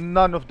I've got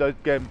none of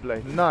that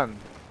gameplay. None.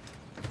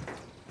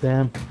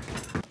 Damn.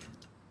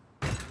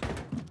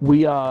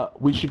 We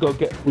should go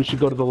to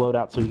the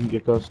loadout so you can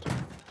get Ghost.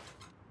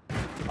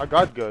 I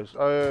got Ghost.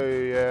 Oh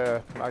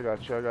yeah, I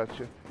got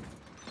you.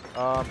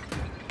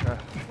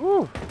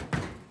 Woo.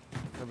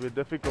 That'll be a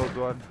difficult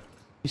one.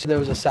 You said there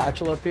was a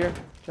satchel up here,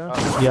 Joe?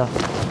 Yeah.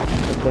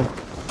 Okay.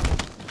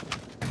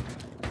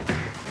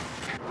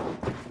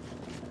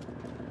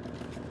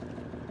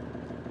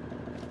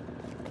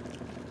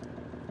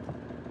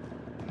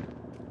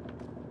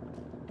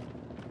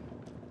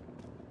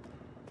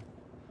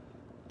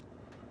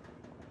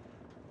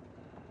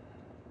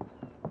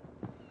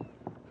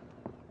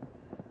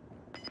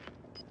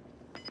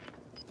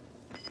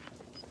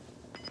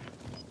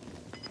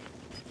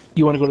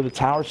 You want to go to the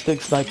tower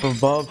stick, snipe from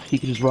above? He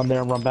can just run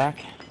there and run back.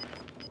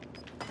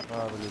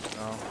 Probably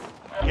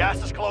no.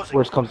 Gas is closing.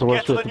 Worst comes to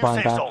worst, Get we to have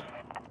the to new buy him safe back. zone.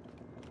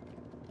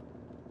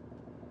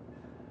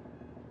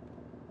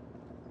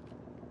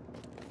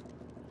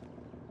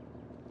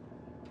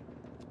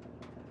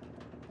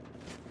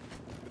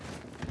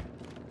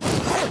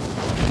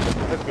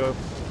 Let's go.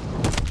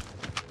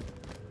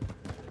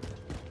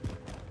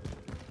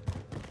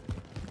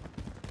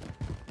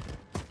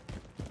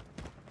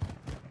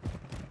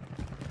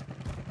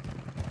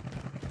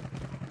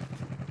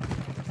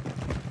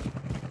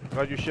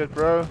 Got your shit,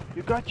 bro.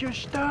 You got your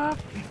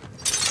stuff.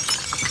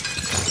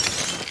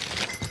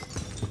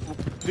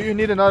 Do you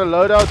need another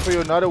loadout for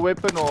your another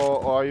weapon,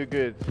 or are you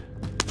good?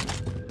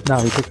 No,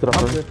 he picked it up.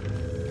 I'm already. good.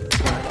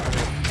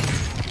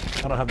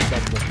 I don't have the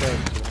double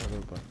perks,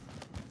 but...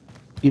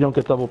 You don't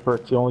get double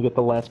perks. You only get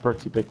the last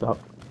perks you picked up.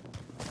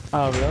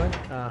 Oh, really?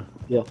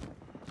 Yeah.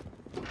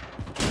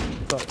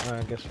 But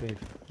I guess we...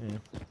 Yeah.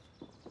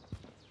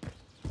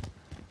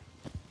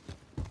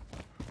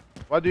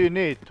 What do you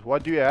need?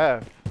 What do you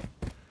have?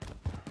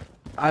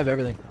 I have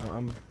everything.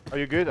 I'm... Are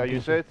you good? Are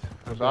you set?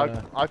 'Cause I've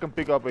got, I can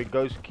pick up a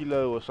ghost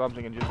kilo or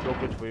something and just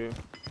drop it for you.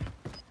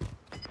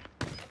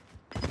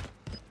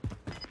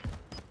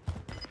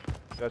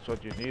 That's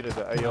what you needed,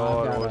 the No,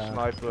 AR I've or got a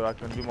sniper. I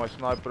can do my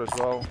sniper as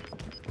well.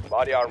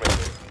 Body armor.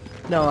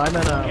 No, I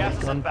meant Gas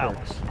is gun inbound.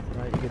 perks.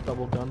 Right, you get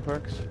double gun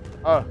perks.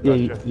 Oh, Yeah,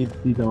 gotcha.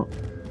 you don't.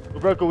 We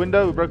broke a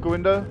window, we broke a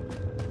window.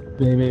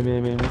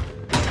 Maybe.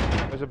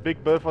 There's a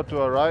big bertha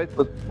to our right.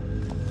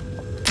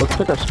 Let's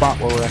pick our spot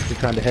where we're actually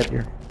trying to head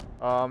here.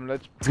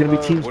 Let's It's gonna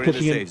be teams We're in the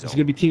pushing in. safe It's zone.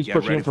 gonna be teams Get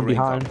pushing ready in from for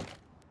behind. incoming.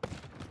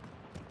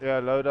 Yeah,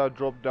 loadout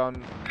drop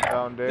down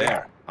there.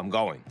 There. I'm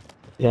going.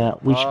 Yeah,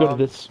 we should go to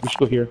this. We should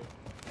go here.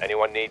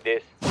 Anyone need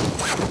this?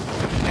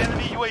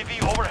 Enemy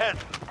UAV overhead.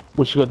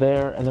 We should go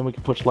there, and then we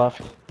can push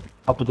left,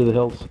 up into the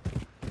hills.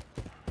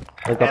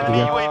 Like up to Enemy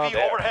here. UAV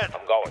overhead.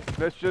 I'm going.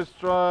 Let's just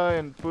try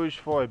and push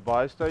for a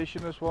buy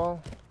station as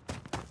well.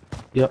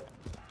 Yep.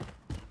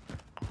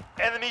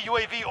 Enemy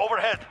UAV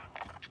overhead.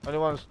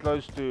 Anyone's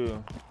close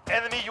to...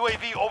 Enemy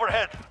UAV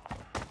overhead.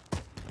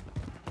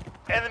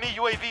 Enemy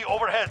UAV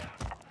overhead.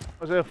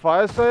 Was there a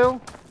fire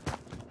sale?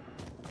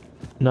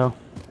 No.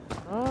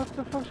 Oh, what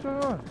the fuck's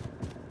going on?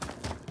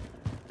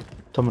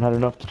 Someone had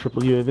enough to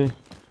triple UAV.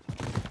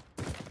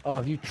 Oh,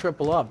 if you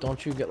triple up,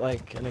 don't you get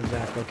like an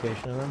exact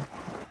location of them?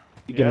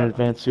 You get an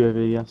advanced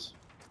UAV, yes.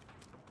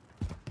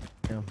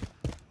 Yeah.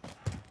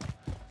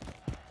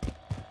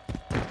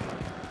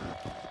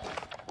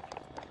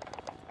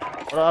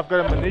 Well, I've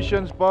got a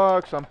munitions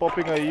box. I'm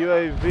popping a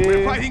UAV.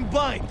 We're fighting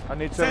blind. I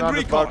need Send 700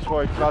 recon. bucks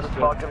for a cluster.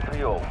 Falcon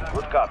 3-0.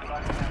 Good copy.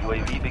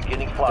 UAV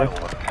beginning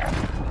flyover.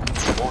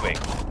 Moving.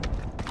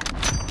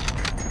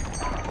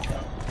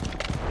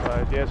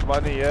 Right, yes,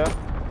 money, yeah.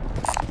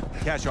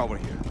 Cash over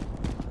here.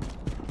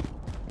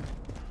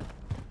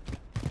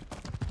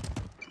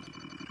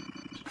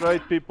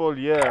 Straight people,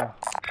 yeah.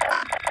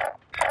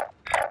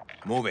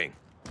 Moving.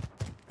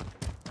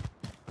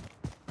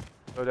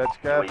 So that's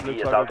cap. UAV Looks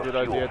is like out a good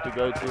of fuel. idea to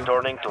go to.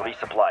 Returning to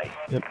resupply.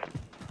 Yep.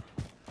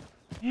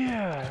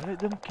 Yeah, let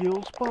them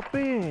kills pop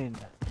in.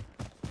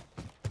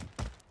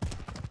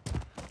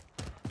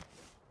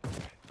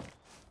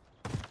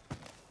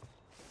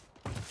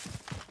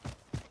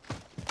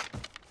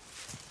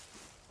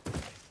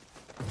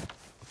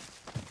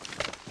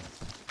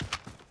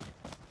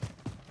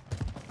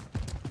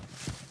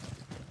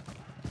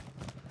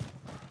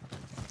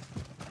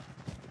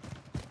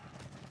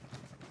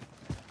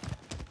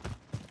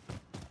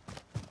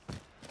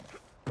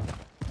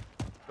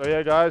 So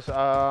yeah guys,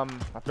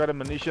 I've got a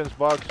munitions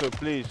box, so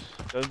please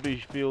don't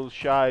feel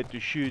shy to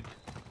shoot.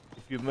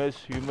 If you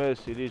miss, you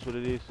miss. It is what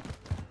it is.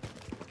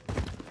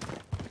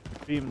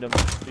 Beam them,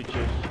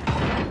 bitches.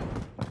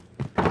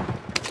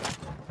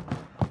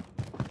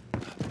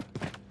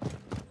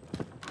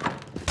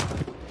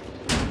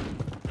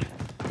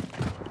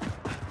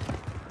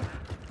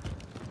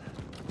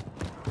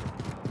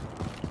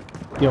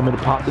 You want me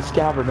to pop the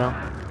scabbard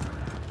now?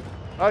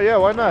 Oh yeah,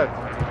 why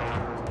not?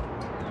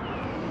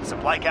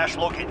 Supply cache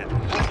located.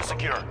 Move to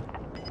secure.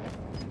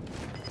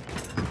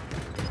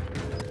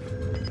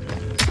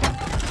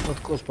 That's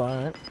close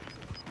by, right?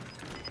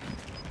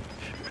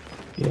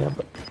 Yeah,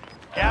 but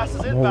Gas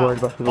is I'm more worried inbound.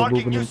 about people Marking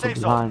moving new in from safe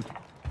zone.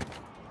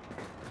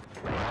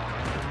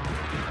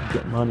 behind.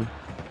 Get money.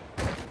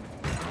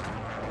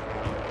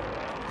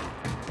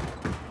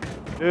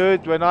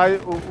 Dude,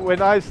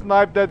 when I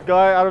sniped that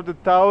guy out of the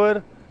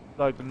tower,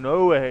 like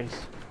no ways.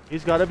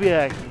 He's gotta be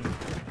hacking.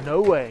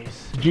 No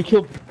ways.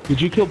 Did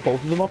you kill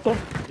both of them up there?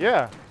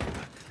 Yeah.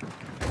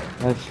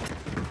 Nice.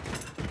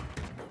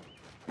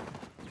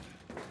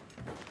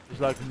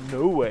 He's like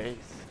no ways.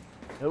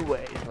 No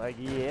ways. Like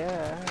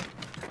yeah.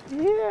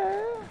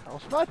 Yeah. I'll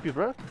snipe you,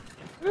 bro.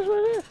 It is what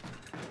it is.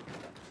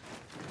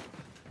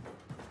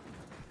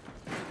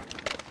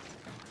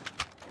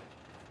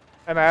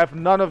 And I have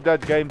none of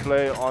that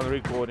gameplay on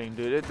recording,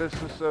 dude. This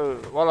is so...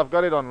 Well, I've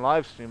got it on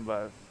live stream,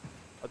 but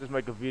I'll just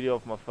make a video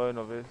of my phone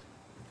of it.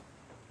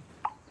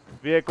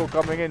 Vehicle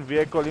coming in,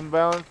 vehicle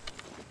inbound.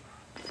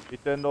 He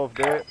turned off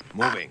there.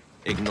 Moving.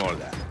 Ignore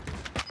that.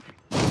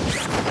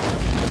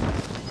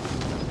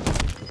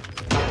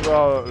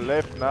 Well,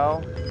 left now.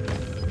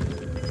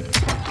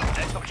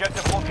 Next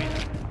objective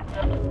located.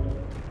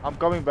 I'm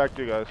coming back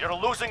to you guys. You're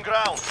losing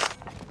ground.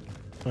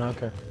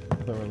 Okay. I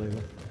thought we're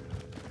leaving.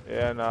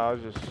 Yeah, no, I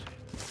was just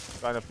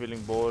kind of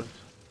feeling bored.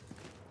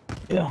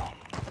 Yeah.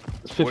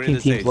 There's We're 15 in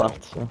the safe teams zone.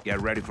 left, so.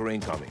 Get ready for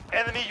incoming.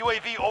 Enemy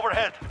UAV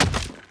overhead.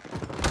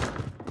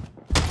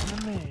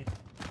 Enemy.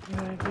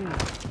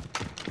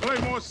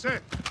 Claymore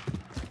set.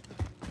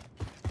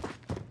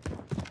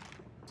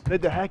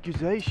 Let the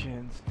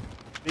accusations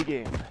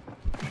begin.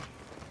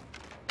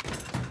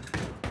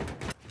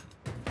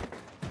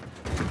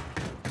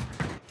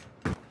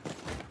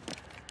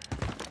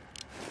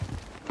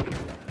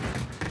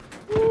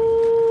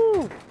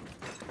 Woo!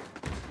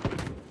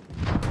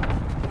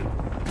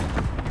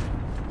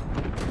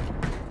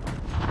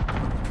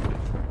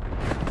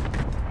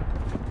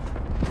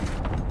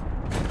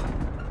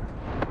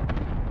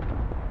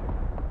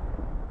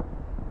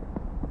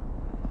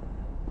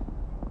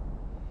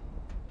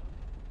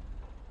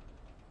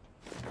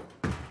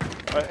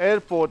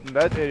 Airport in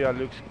that area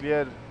looks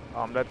clear.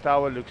 That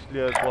tower looks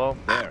clear as well.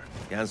 There.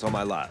 Cancel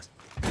my last.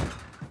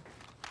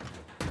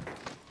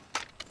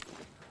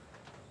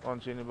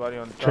 Don't see anybody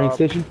on top. Train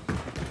station?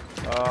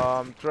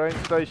 Train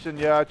station.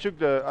 Yeah, I checked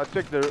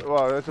the.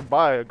 Well, there's a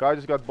buy. A guy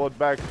just got bought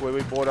back where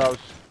we bought our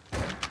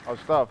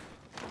stuff.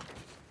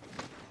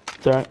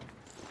 It's alright.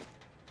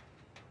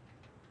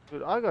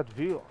 Dude, I got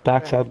view.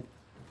 Backside.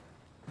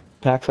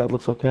 Backside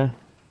looks okay.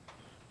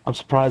 I'm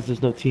surprised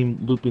there's no team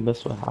looping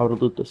this way. I would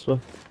have looped this way.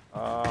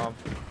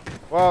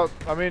 Well,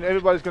 I mean,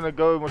 everybody's gonna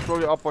go most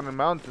probably up on the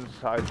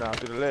mountainside now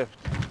to the left.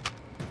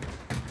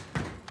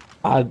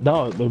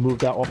 No, they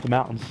moved out off the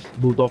mountains.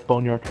 Moved off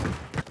Boneyard.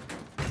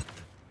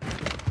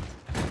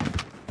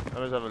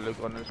 Let's have a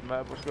look on this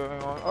map. What's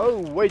going on?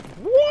 Oh wait,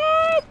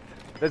 what?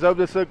 Let's hope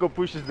the circle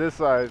pushes this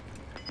side.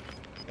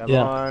 Come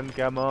on,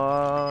 come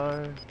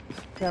on,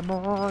 come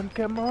on,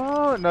 come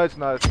on. No, it's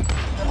not.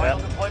 Well,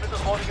 deployment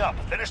is loading up.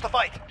 Finish the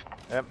fight.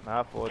 Yep,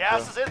 I thought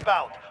Gas so. is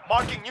inbound.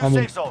 Marking new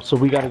safe zone. So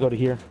we gotta go to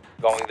here.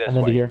 Going this And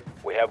then to way. here.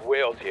 We have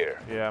whales here.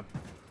 Yeah.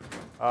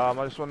 I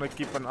just want to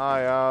keep an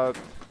eye out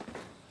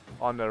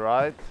on the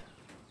right,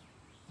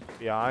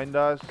 behind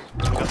us.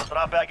 Got the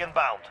drop bag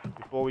inbound.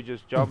 Before we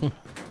just jump.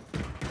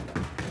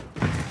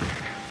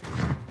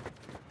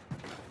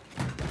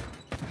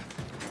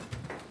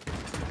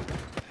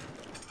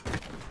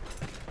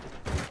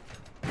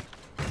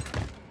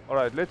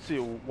 Alright, let's see.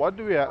 What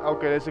do we have?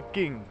 Okay, there's a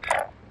king.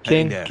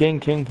 King, there. king,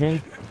 king, king.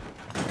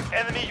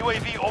 Enemy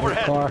UAV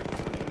overhead. Car.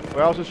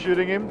 We're also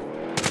shooting him.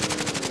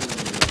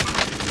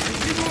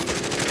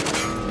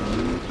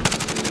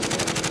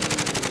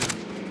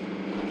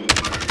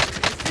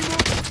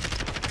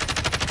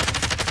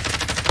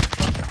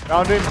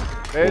 Found him.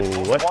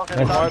 Dead. What? Wanted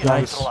Nice, target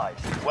nice.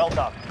 neutralized. Well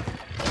done.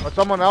 But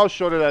someone else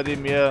shot it at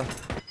him, yeah.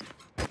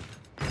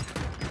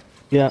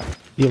 Yeah.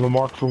 You have a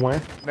mark from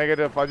where?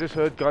 Negative. I just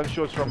heard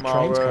gunshots from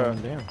Train's our...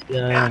 coming down.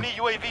 Yeah. Enemy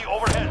UAV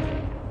overhead.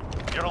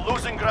 You're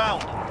losing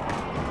ground.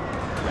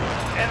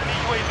 Enemy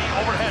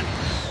UAV overhead.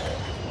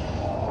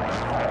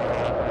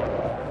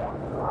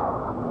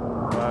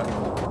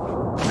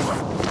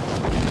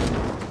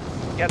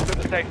 Get to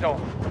the safe zone.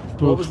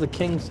 What was the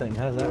king thing?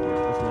 How does that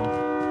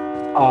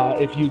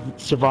work? If you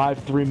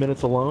survive 3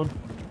 minutes alone,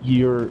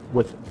 you're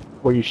with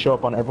where you show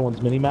up on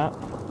everyone's mini map.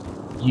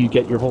 You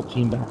get your whole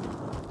team back.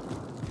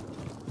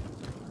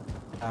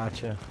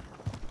 Gotcha.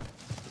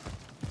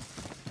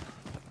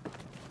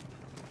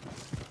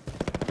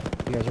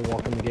 You guys are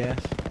walking the gas?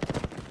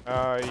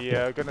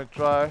 yeah, gonna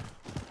try.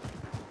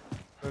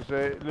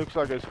 It looks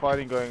like there's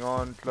fighting going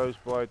on close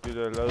by to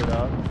the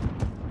loadout.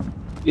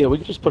 Yeah, we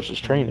can just push this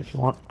train if you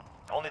want.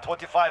 Only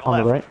 25 On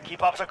the left. right.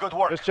 Keep up the good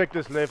work. Just check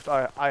this left.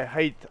 I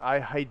hate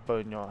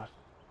boneyard.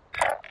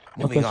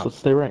 Moving Okay, so on. let's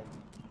stay right.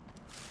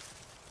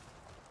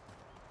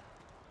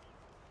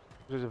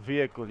 There's a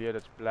vehicle here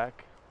that's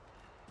black.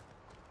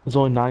 There's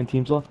only 9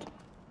 teams left.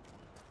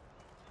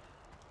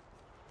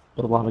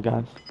 But a lot of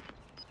guys.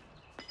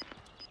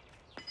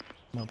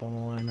 I'm up on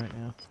the line right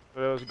now. So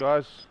those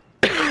guys.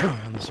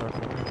 On the circle.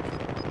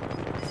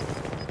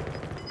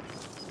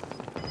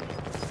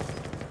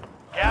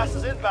 Gas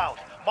is inbound.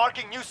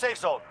 Marking new safe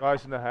zone.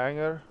 Guys in the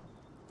hangar.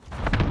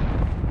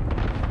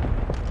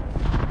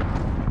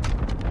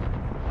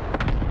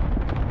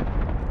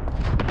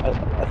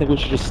 I think we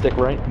should just stick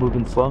right,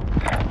 moving slow.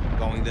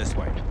 Going this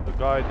way. The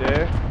guy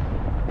there.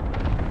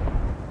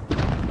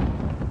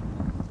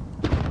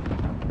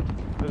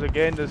 There's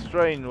again this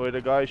train where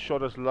the guy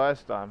shot us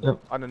last time. Yep.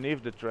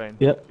 Underneath the train.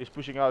 Yep. He's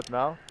pushing out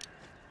now.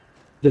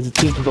 There's a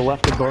team to the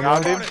left of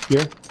Boneyard. Found him.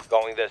 Here.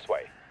 Going this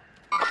way.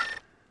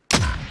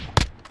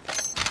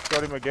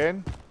 Shot him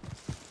again.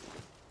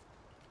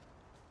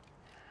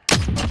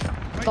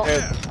 Got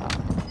Dead.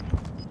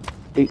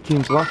 8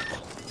 teams left.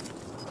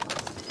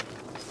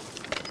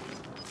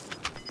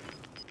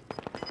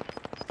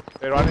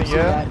 They're running See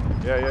here. that?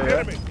 Yeah.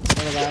 Look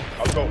at that.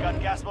 I'll go.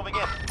 Got gas moving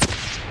in.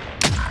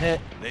 Hit.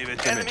 Leave it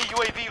to me. Enemy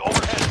UAV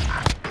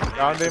overhead.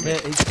 Found him.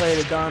 Hit. He's played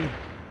it done.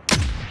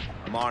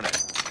 I'm on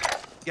it.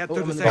 Get Oh,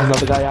 to the I'm in the safe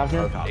Another guy out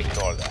here.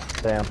 Ignore that.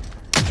 Damn.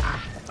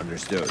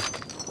 Understood.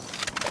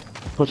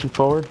 Pushing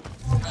forward.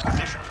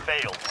 Mission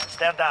failed.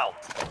 Stand down.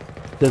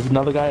 There's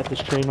another guy at this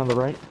train on the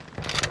right.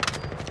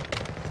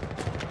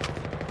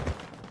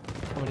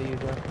 What do you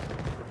do?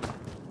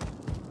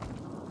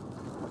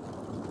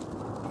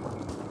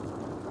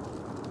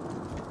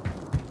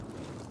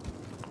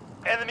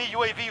 Enemy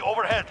UAV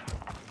overhead.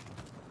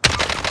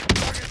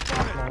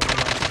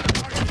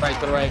 Right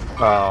to the right.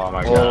 Oh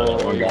my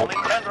god. Only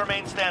 10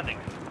 remain standing.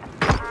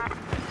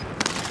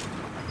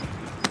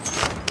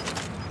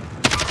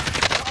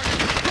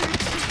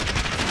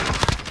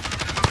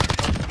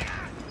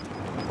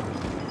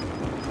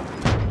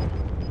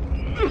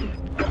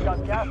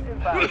 Got gas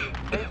inbound.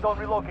 Safe zone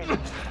relocated.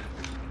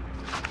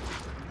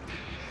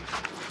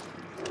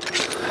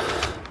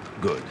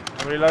 Good.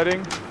 I'm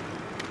reloading.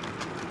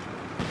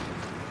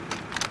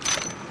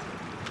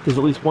 There's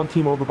at least one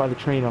team over by the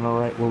train on our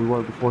right where we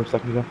were before a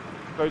second ago.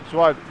 So it's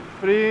what?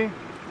 3,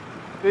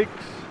 6,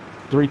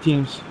 3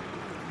 teams.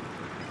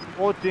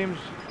 4 teams,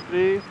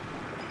 3,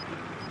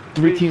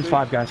 3 teams, 6.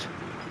 5 guys.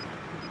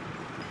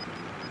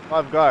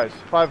 5 guys.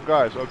 5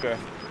 guys, okay.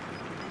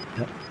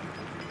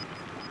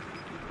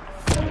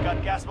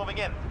 Got gas moving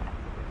in.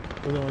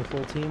 We're the only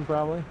full team,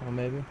 probably. Or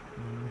maybe.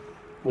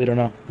 We don't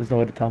know. There's no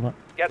way to tell that.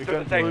 Get We to the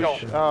can safe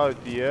push zone. out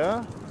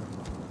here.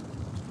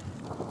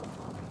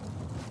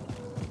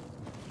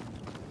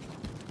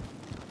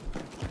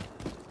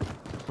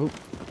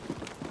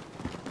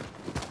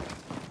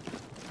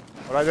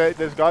 Alright,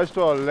 there's guys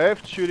to our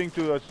left shooting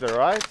towards the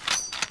right.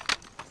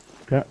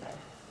 Okay.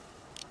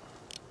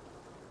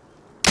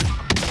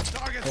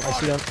 Target Oh, I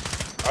see him.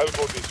 I'll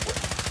go this way.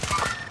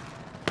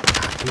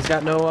 He's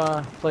got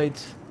no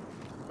plates.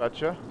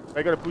 Gotcha.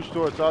 They gotta push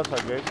towards us,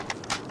 I guess.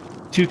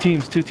 2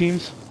 teams, 2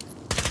 teams.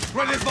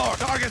 Ready for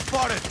target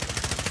spotted.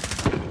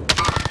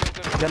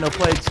 He's got no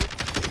plates.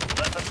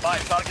 Less than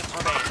 5 targets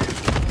remain.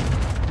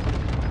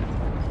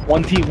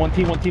 1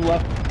 team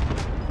left.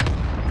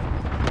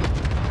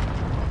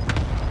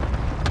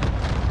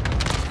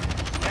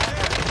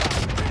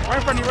 Right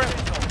in front of you, right?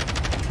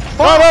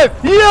 Got it!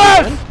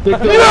 Yes!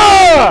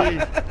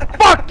 Yeah!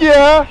 Fuck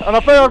yeah! And I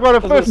think I got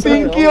a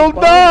 15 kill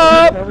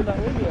dub!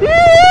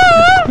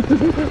 Yeah!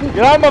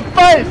 Get out of my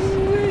face!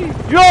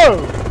 Yo!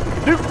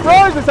 Duke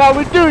Bros is how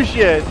we do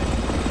shit!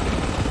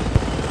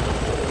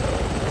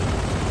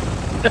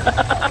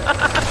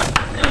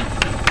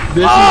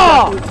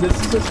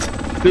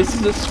 This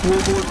is a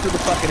scoreboard for the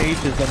fucking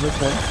ages on this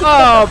one.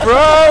 Oh,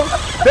 bro!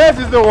 This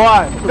is the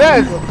one!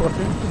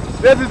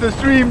 This is the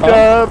stream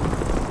dub!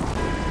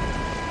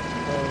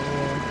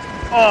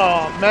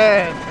 Oh,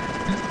 man!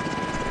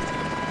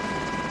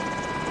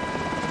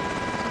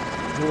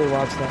 Really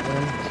watch that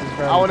one. She's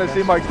very I want to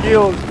see impressive. my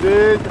kills,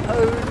 dude!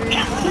 Holy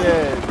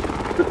shit!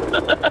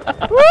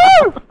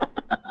 Woo!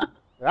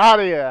 Out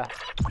of here!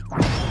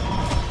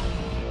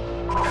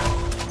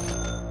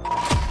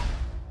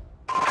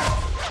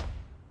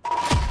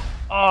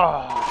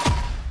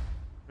 Oh,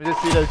 let me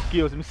just see those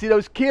kills. Let me see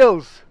those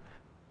kills.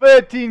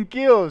 13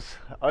 kills.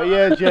 Oh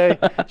yeah, Jay.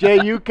 Jay,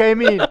 you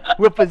came in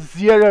with a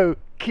 0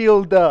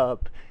 kill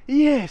dub.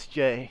 Yes,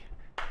 Jay.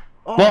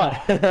 Oh.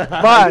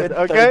 But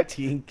okay.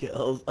 13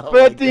 kills. Oh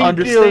 13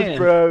 kills,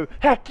 bro.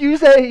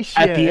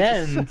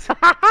 Accusation.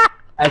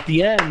 At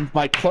the end,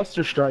 my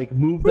cluster strike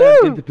moved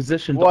them into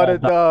position. What a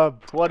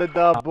dub. What a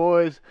dub,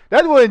 boys.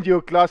 That wasn't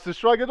your cluster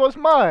strike. It was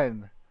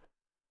mine.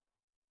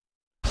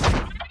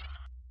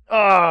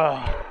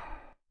 Ah,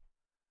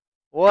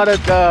 what a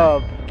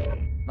dub.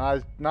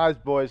 Nice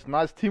boys.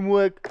 Nice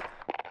teamwork.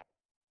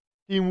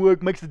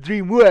 Teamwork makes the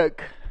dream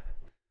work.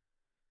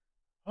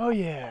 Oh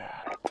yeah.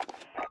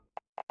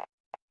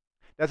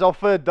 That's our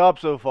third dub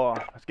so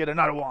far. Let's get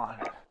another one.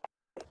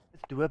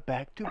 Let's do it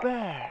back to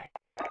back.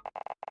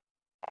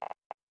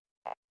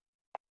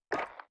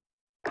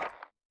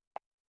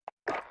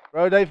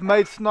 Bro, they've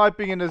made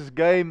sniping in this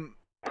game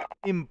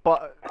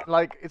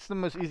like it's the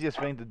most easiest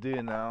thing to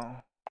do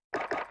now.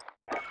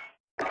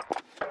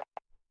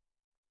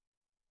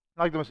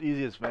 Like the most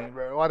easiest thing,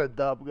 bro. What a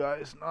dub,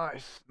 guys.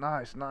 Nice.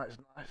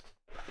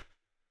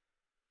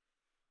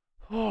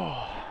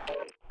 Oh.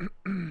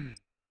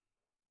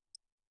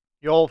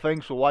 Y'all,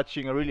 thanks for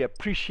watching. I really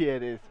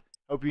appreciate it.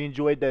 Hope you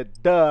enjoyed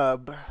that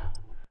dub.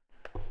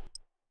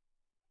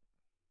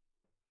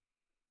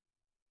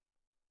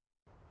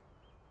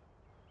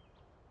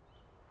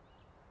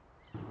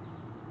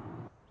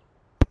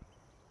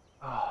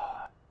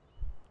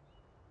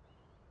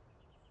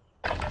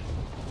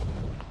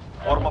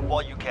 Warm up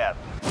while you can.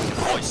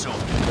 Deploy soon.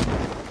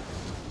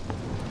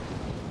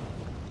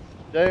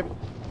 Jay,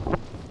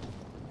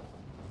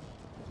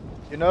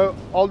 you know,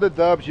 all the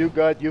dubs you've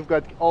got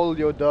all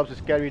your dubs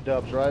as carry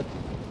dubs, right?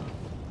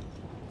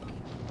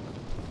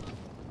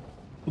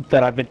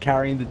 That I've been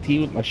carrying the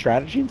team with my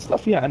strategy and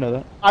stuff. Yeah, I know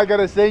that. I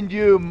gotta send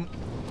you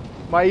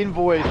my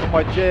invoice for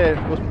my chair.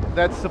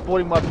 That's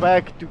supporting my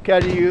back to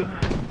carry you.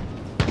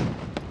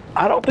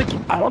 I don't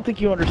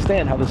think you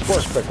understand how this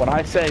works. Like when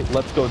I say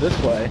let's go this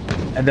way,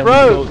 and then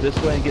Bro, we go this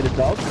way and get a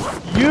dub.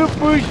 You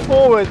pushed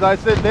forward. I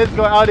said let's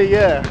go out of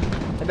here,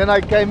 and then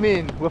I came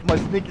in with my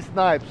sneaky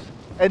snipes.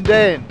 And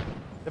then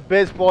the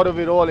best part of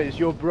it all is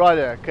your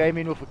brother came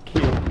in with a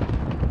kill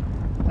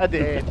at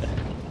the end.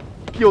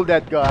 Killed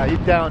that guy. He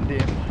downed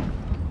him,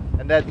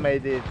 and that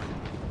made it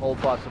all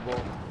possible.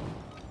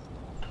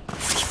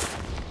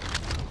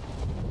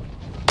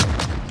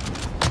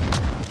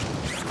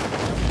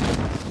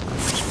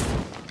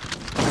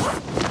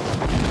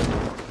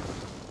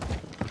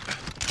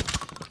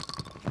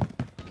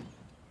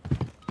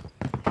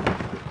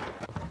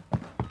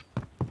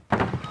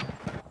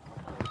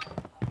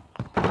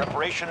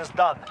 Preparation is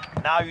done.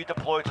 Now you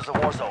deploy to the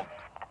war zone.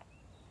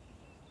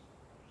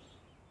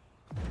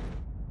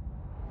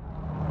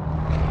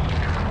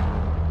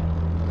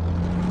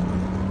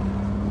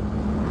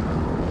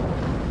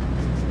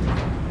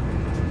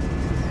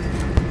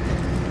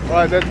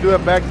 Alright, let's do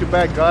it back to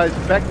back, guys.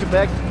 Back to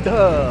back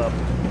dub.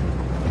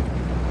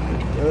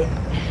 Do it.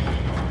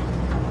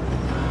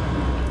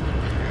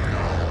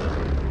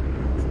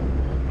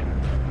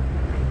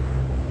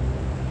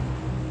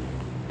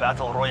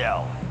 Battle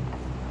Royale.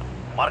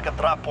 Mark a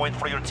drop point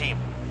for your team.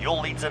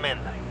 You'll lead them in.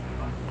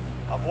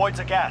 Avoid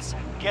the gas.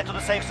 Get to the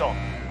safe zone.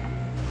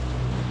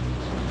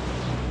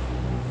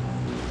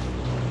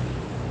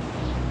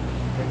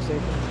 Drink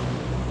safe.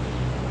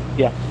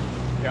 Yeah.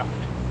 Yeah.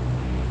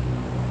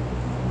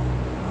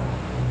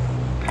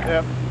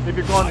 Yeah. If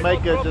you can't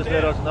make it, just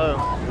let us know.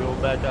 We'll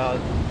back out.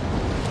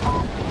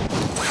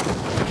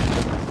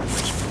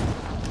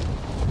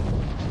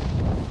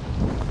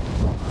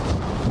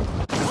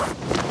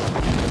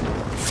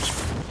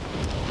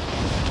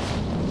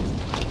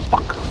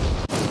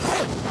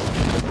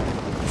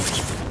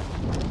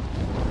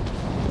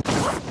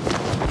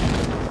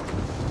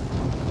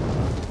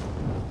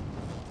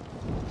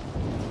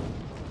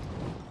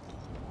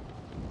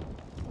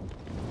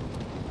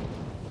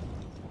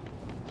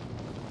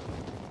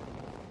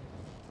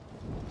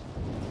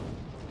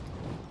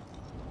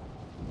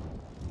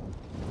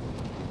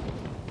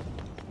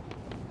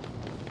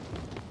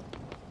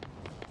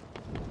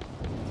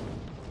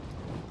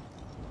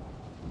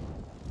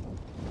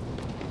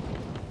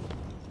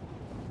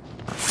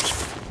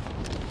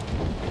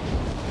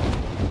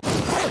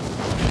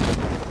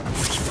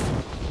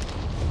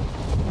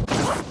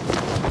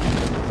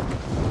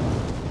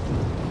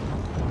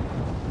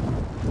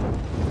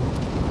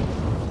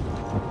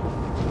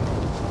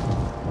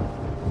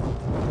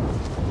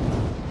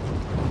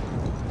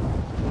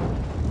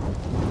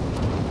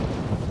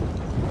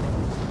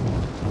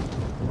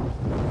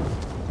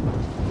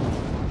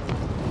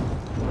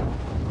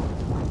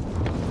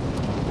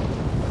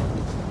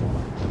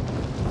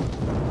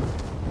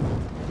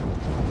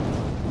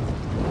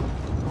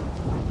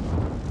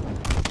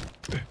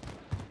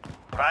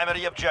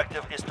 Primary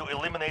objective is to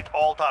eliminate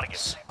all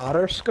targets.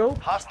 Otter scope?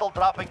 Hostile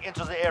dropping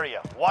into the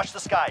area. Watch the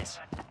skies.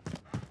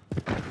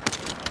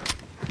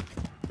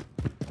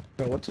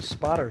 Bro, what's a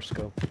spotter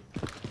scope?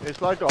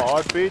 It's like a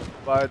heartbeat,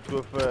 but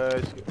with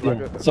like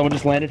Yeah. Someone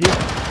just landed here.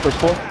 First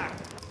floor.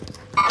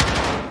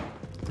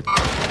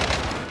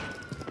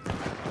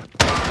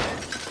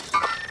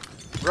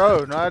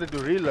 Bro, now I had to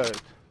reload.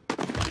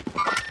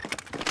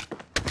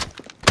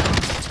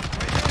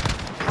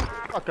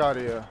 Fuck out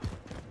of here.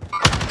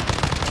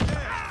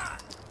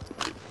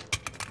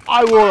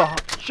 I will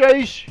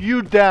chase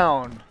you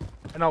down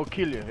and I'll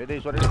kill you. It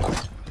is what it is.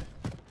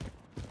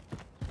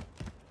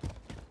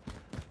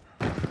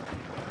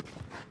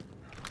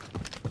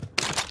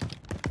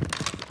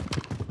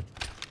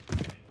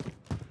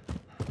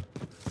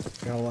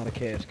 Got a lot of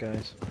chaos,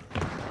 guys.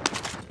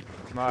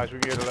 Nice, we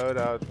get a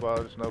loadout. Well,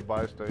 there's no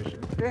buy station.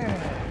 Yeah,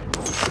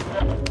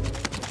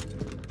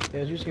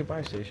 there's usually a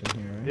buy station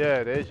here, right? Yeah,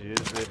 it is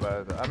usually,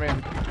 but I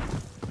mean,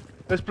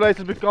 this place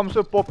has become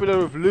so popular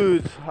with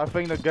loot. I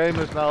think the game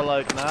is now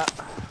like, nah,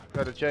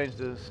 gotta change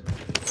this.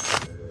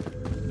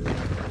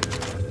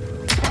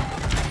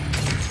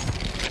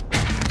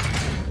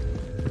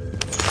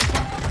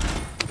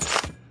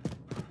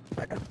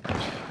 I got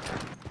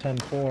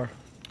 10-4.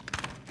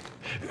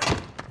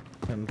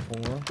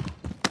 10-4.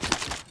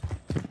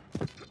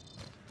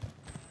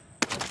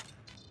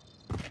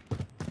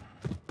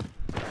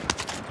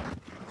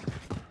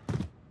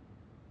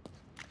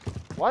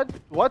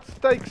 What's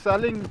Steak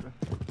selling?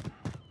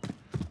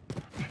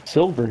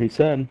 Silver, he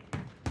said.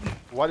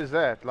 What is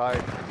that?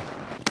 Like,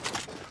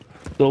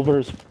 Silver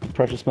is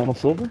precious metal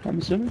silver, I'm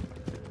assuming.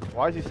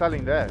 why is he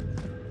selling that?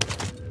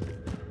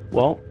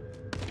 Well,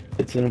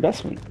 it's an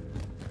investment.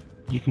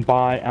 You can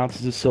buy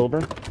ounces of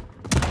silver,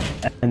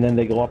 and then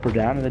they go up or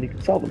down, and then you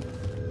can sell them.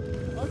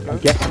 I'm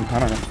guessing, I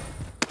don't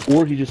know.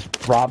 Or he just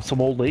robbed some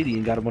old lady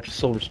and got a bunch of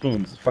silver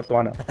spoons. The fuck do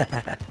I know?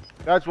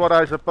 That's what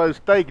I suppose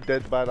Steak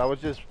did, but I was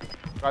just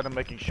kind of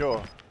making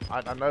sure.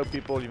 I know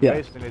people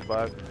invest in it,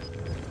 but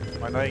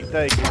by knowing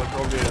Steak, he was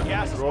probably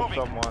rob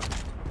someone.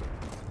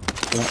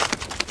 Yeah.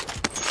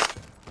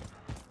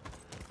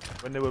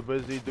 When they were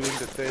busy doing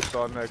the test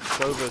on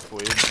COVID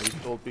for him, he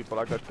told people,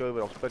 I got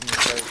COVID, I'll spit in your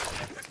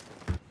face.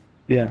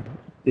 Yeah.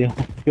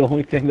 The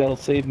only thing that'll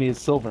save me is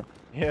silver.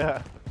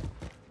 Yeah.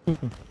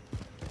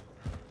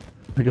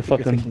 Like a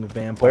fucking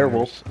vampires.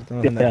 werewolf. The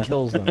one that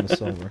kills them is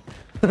silver.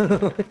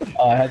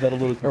 I had that a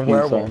little Or confused,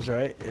 werewolves,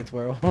 sorry. right? It's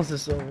werewolves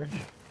is silver.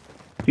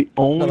 The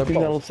only No, thing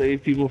they're that'll both.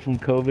 save people from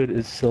COVID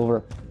is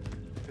silver.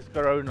 It's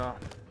Corona.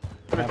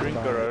 I'm gonna drink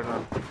Have a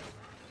Corona.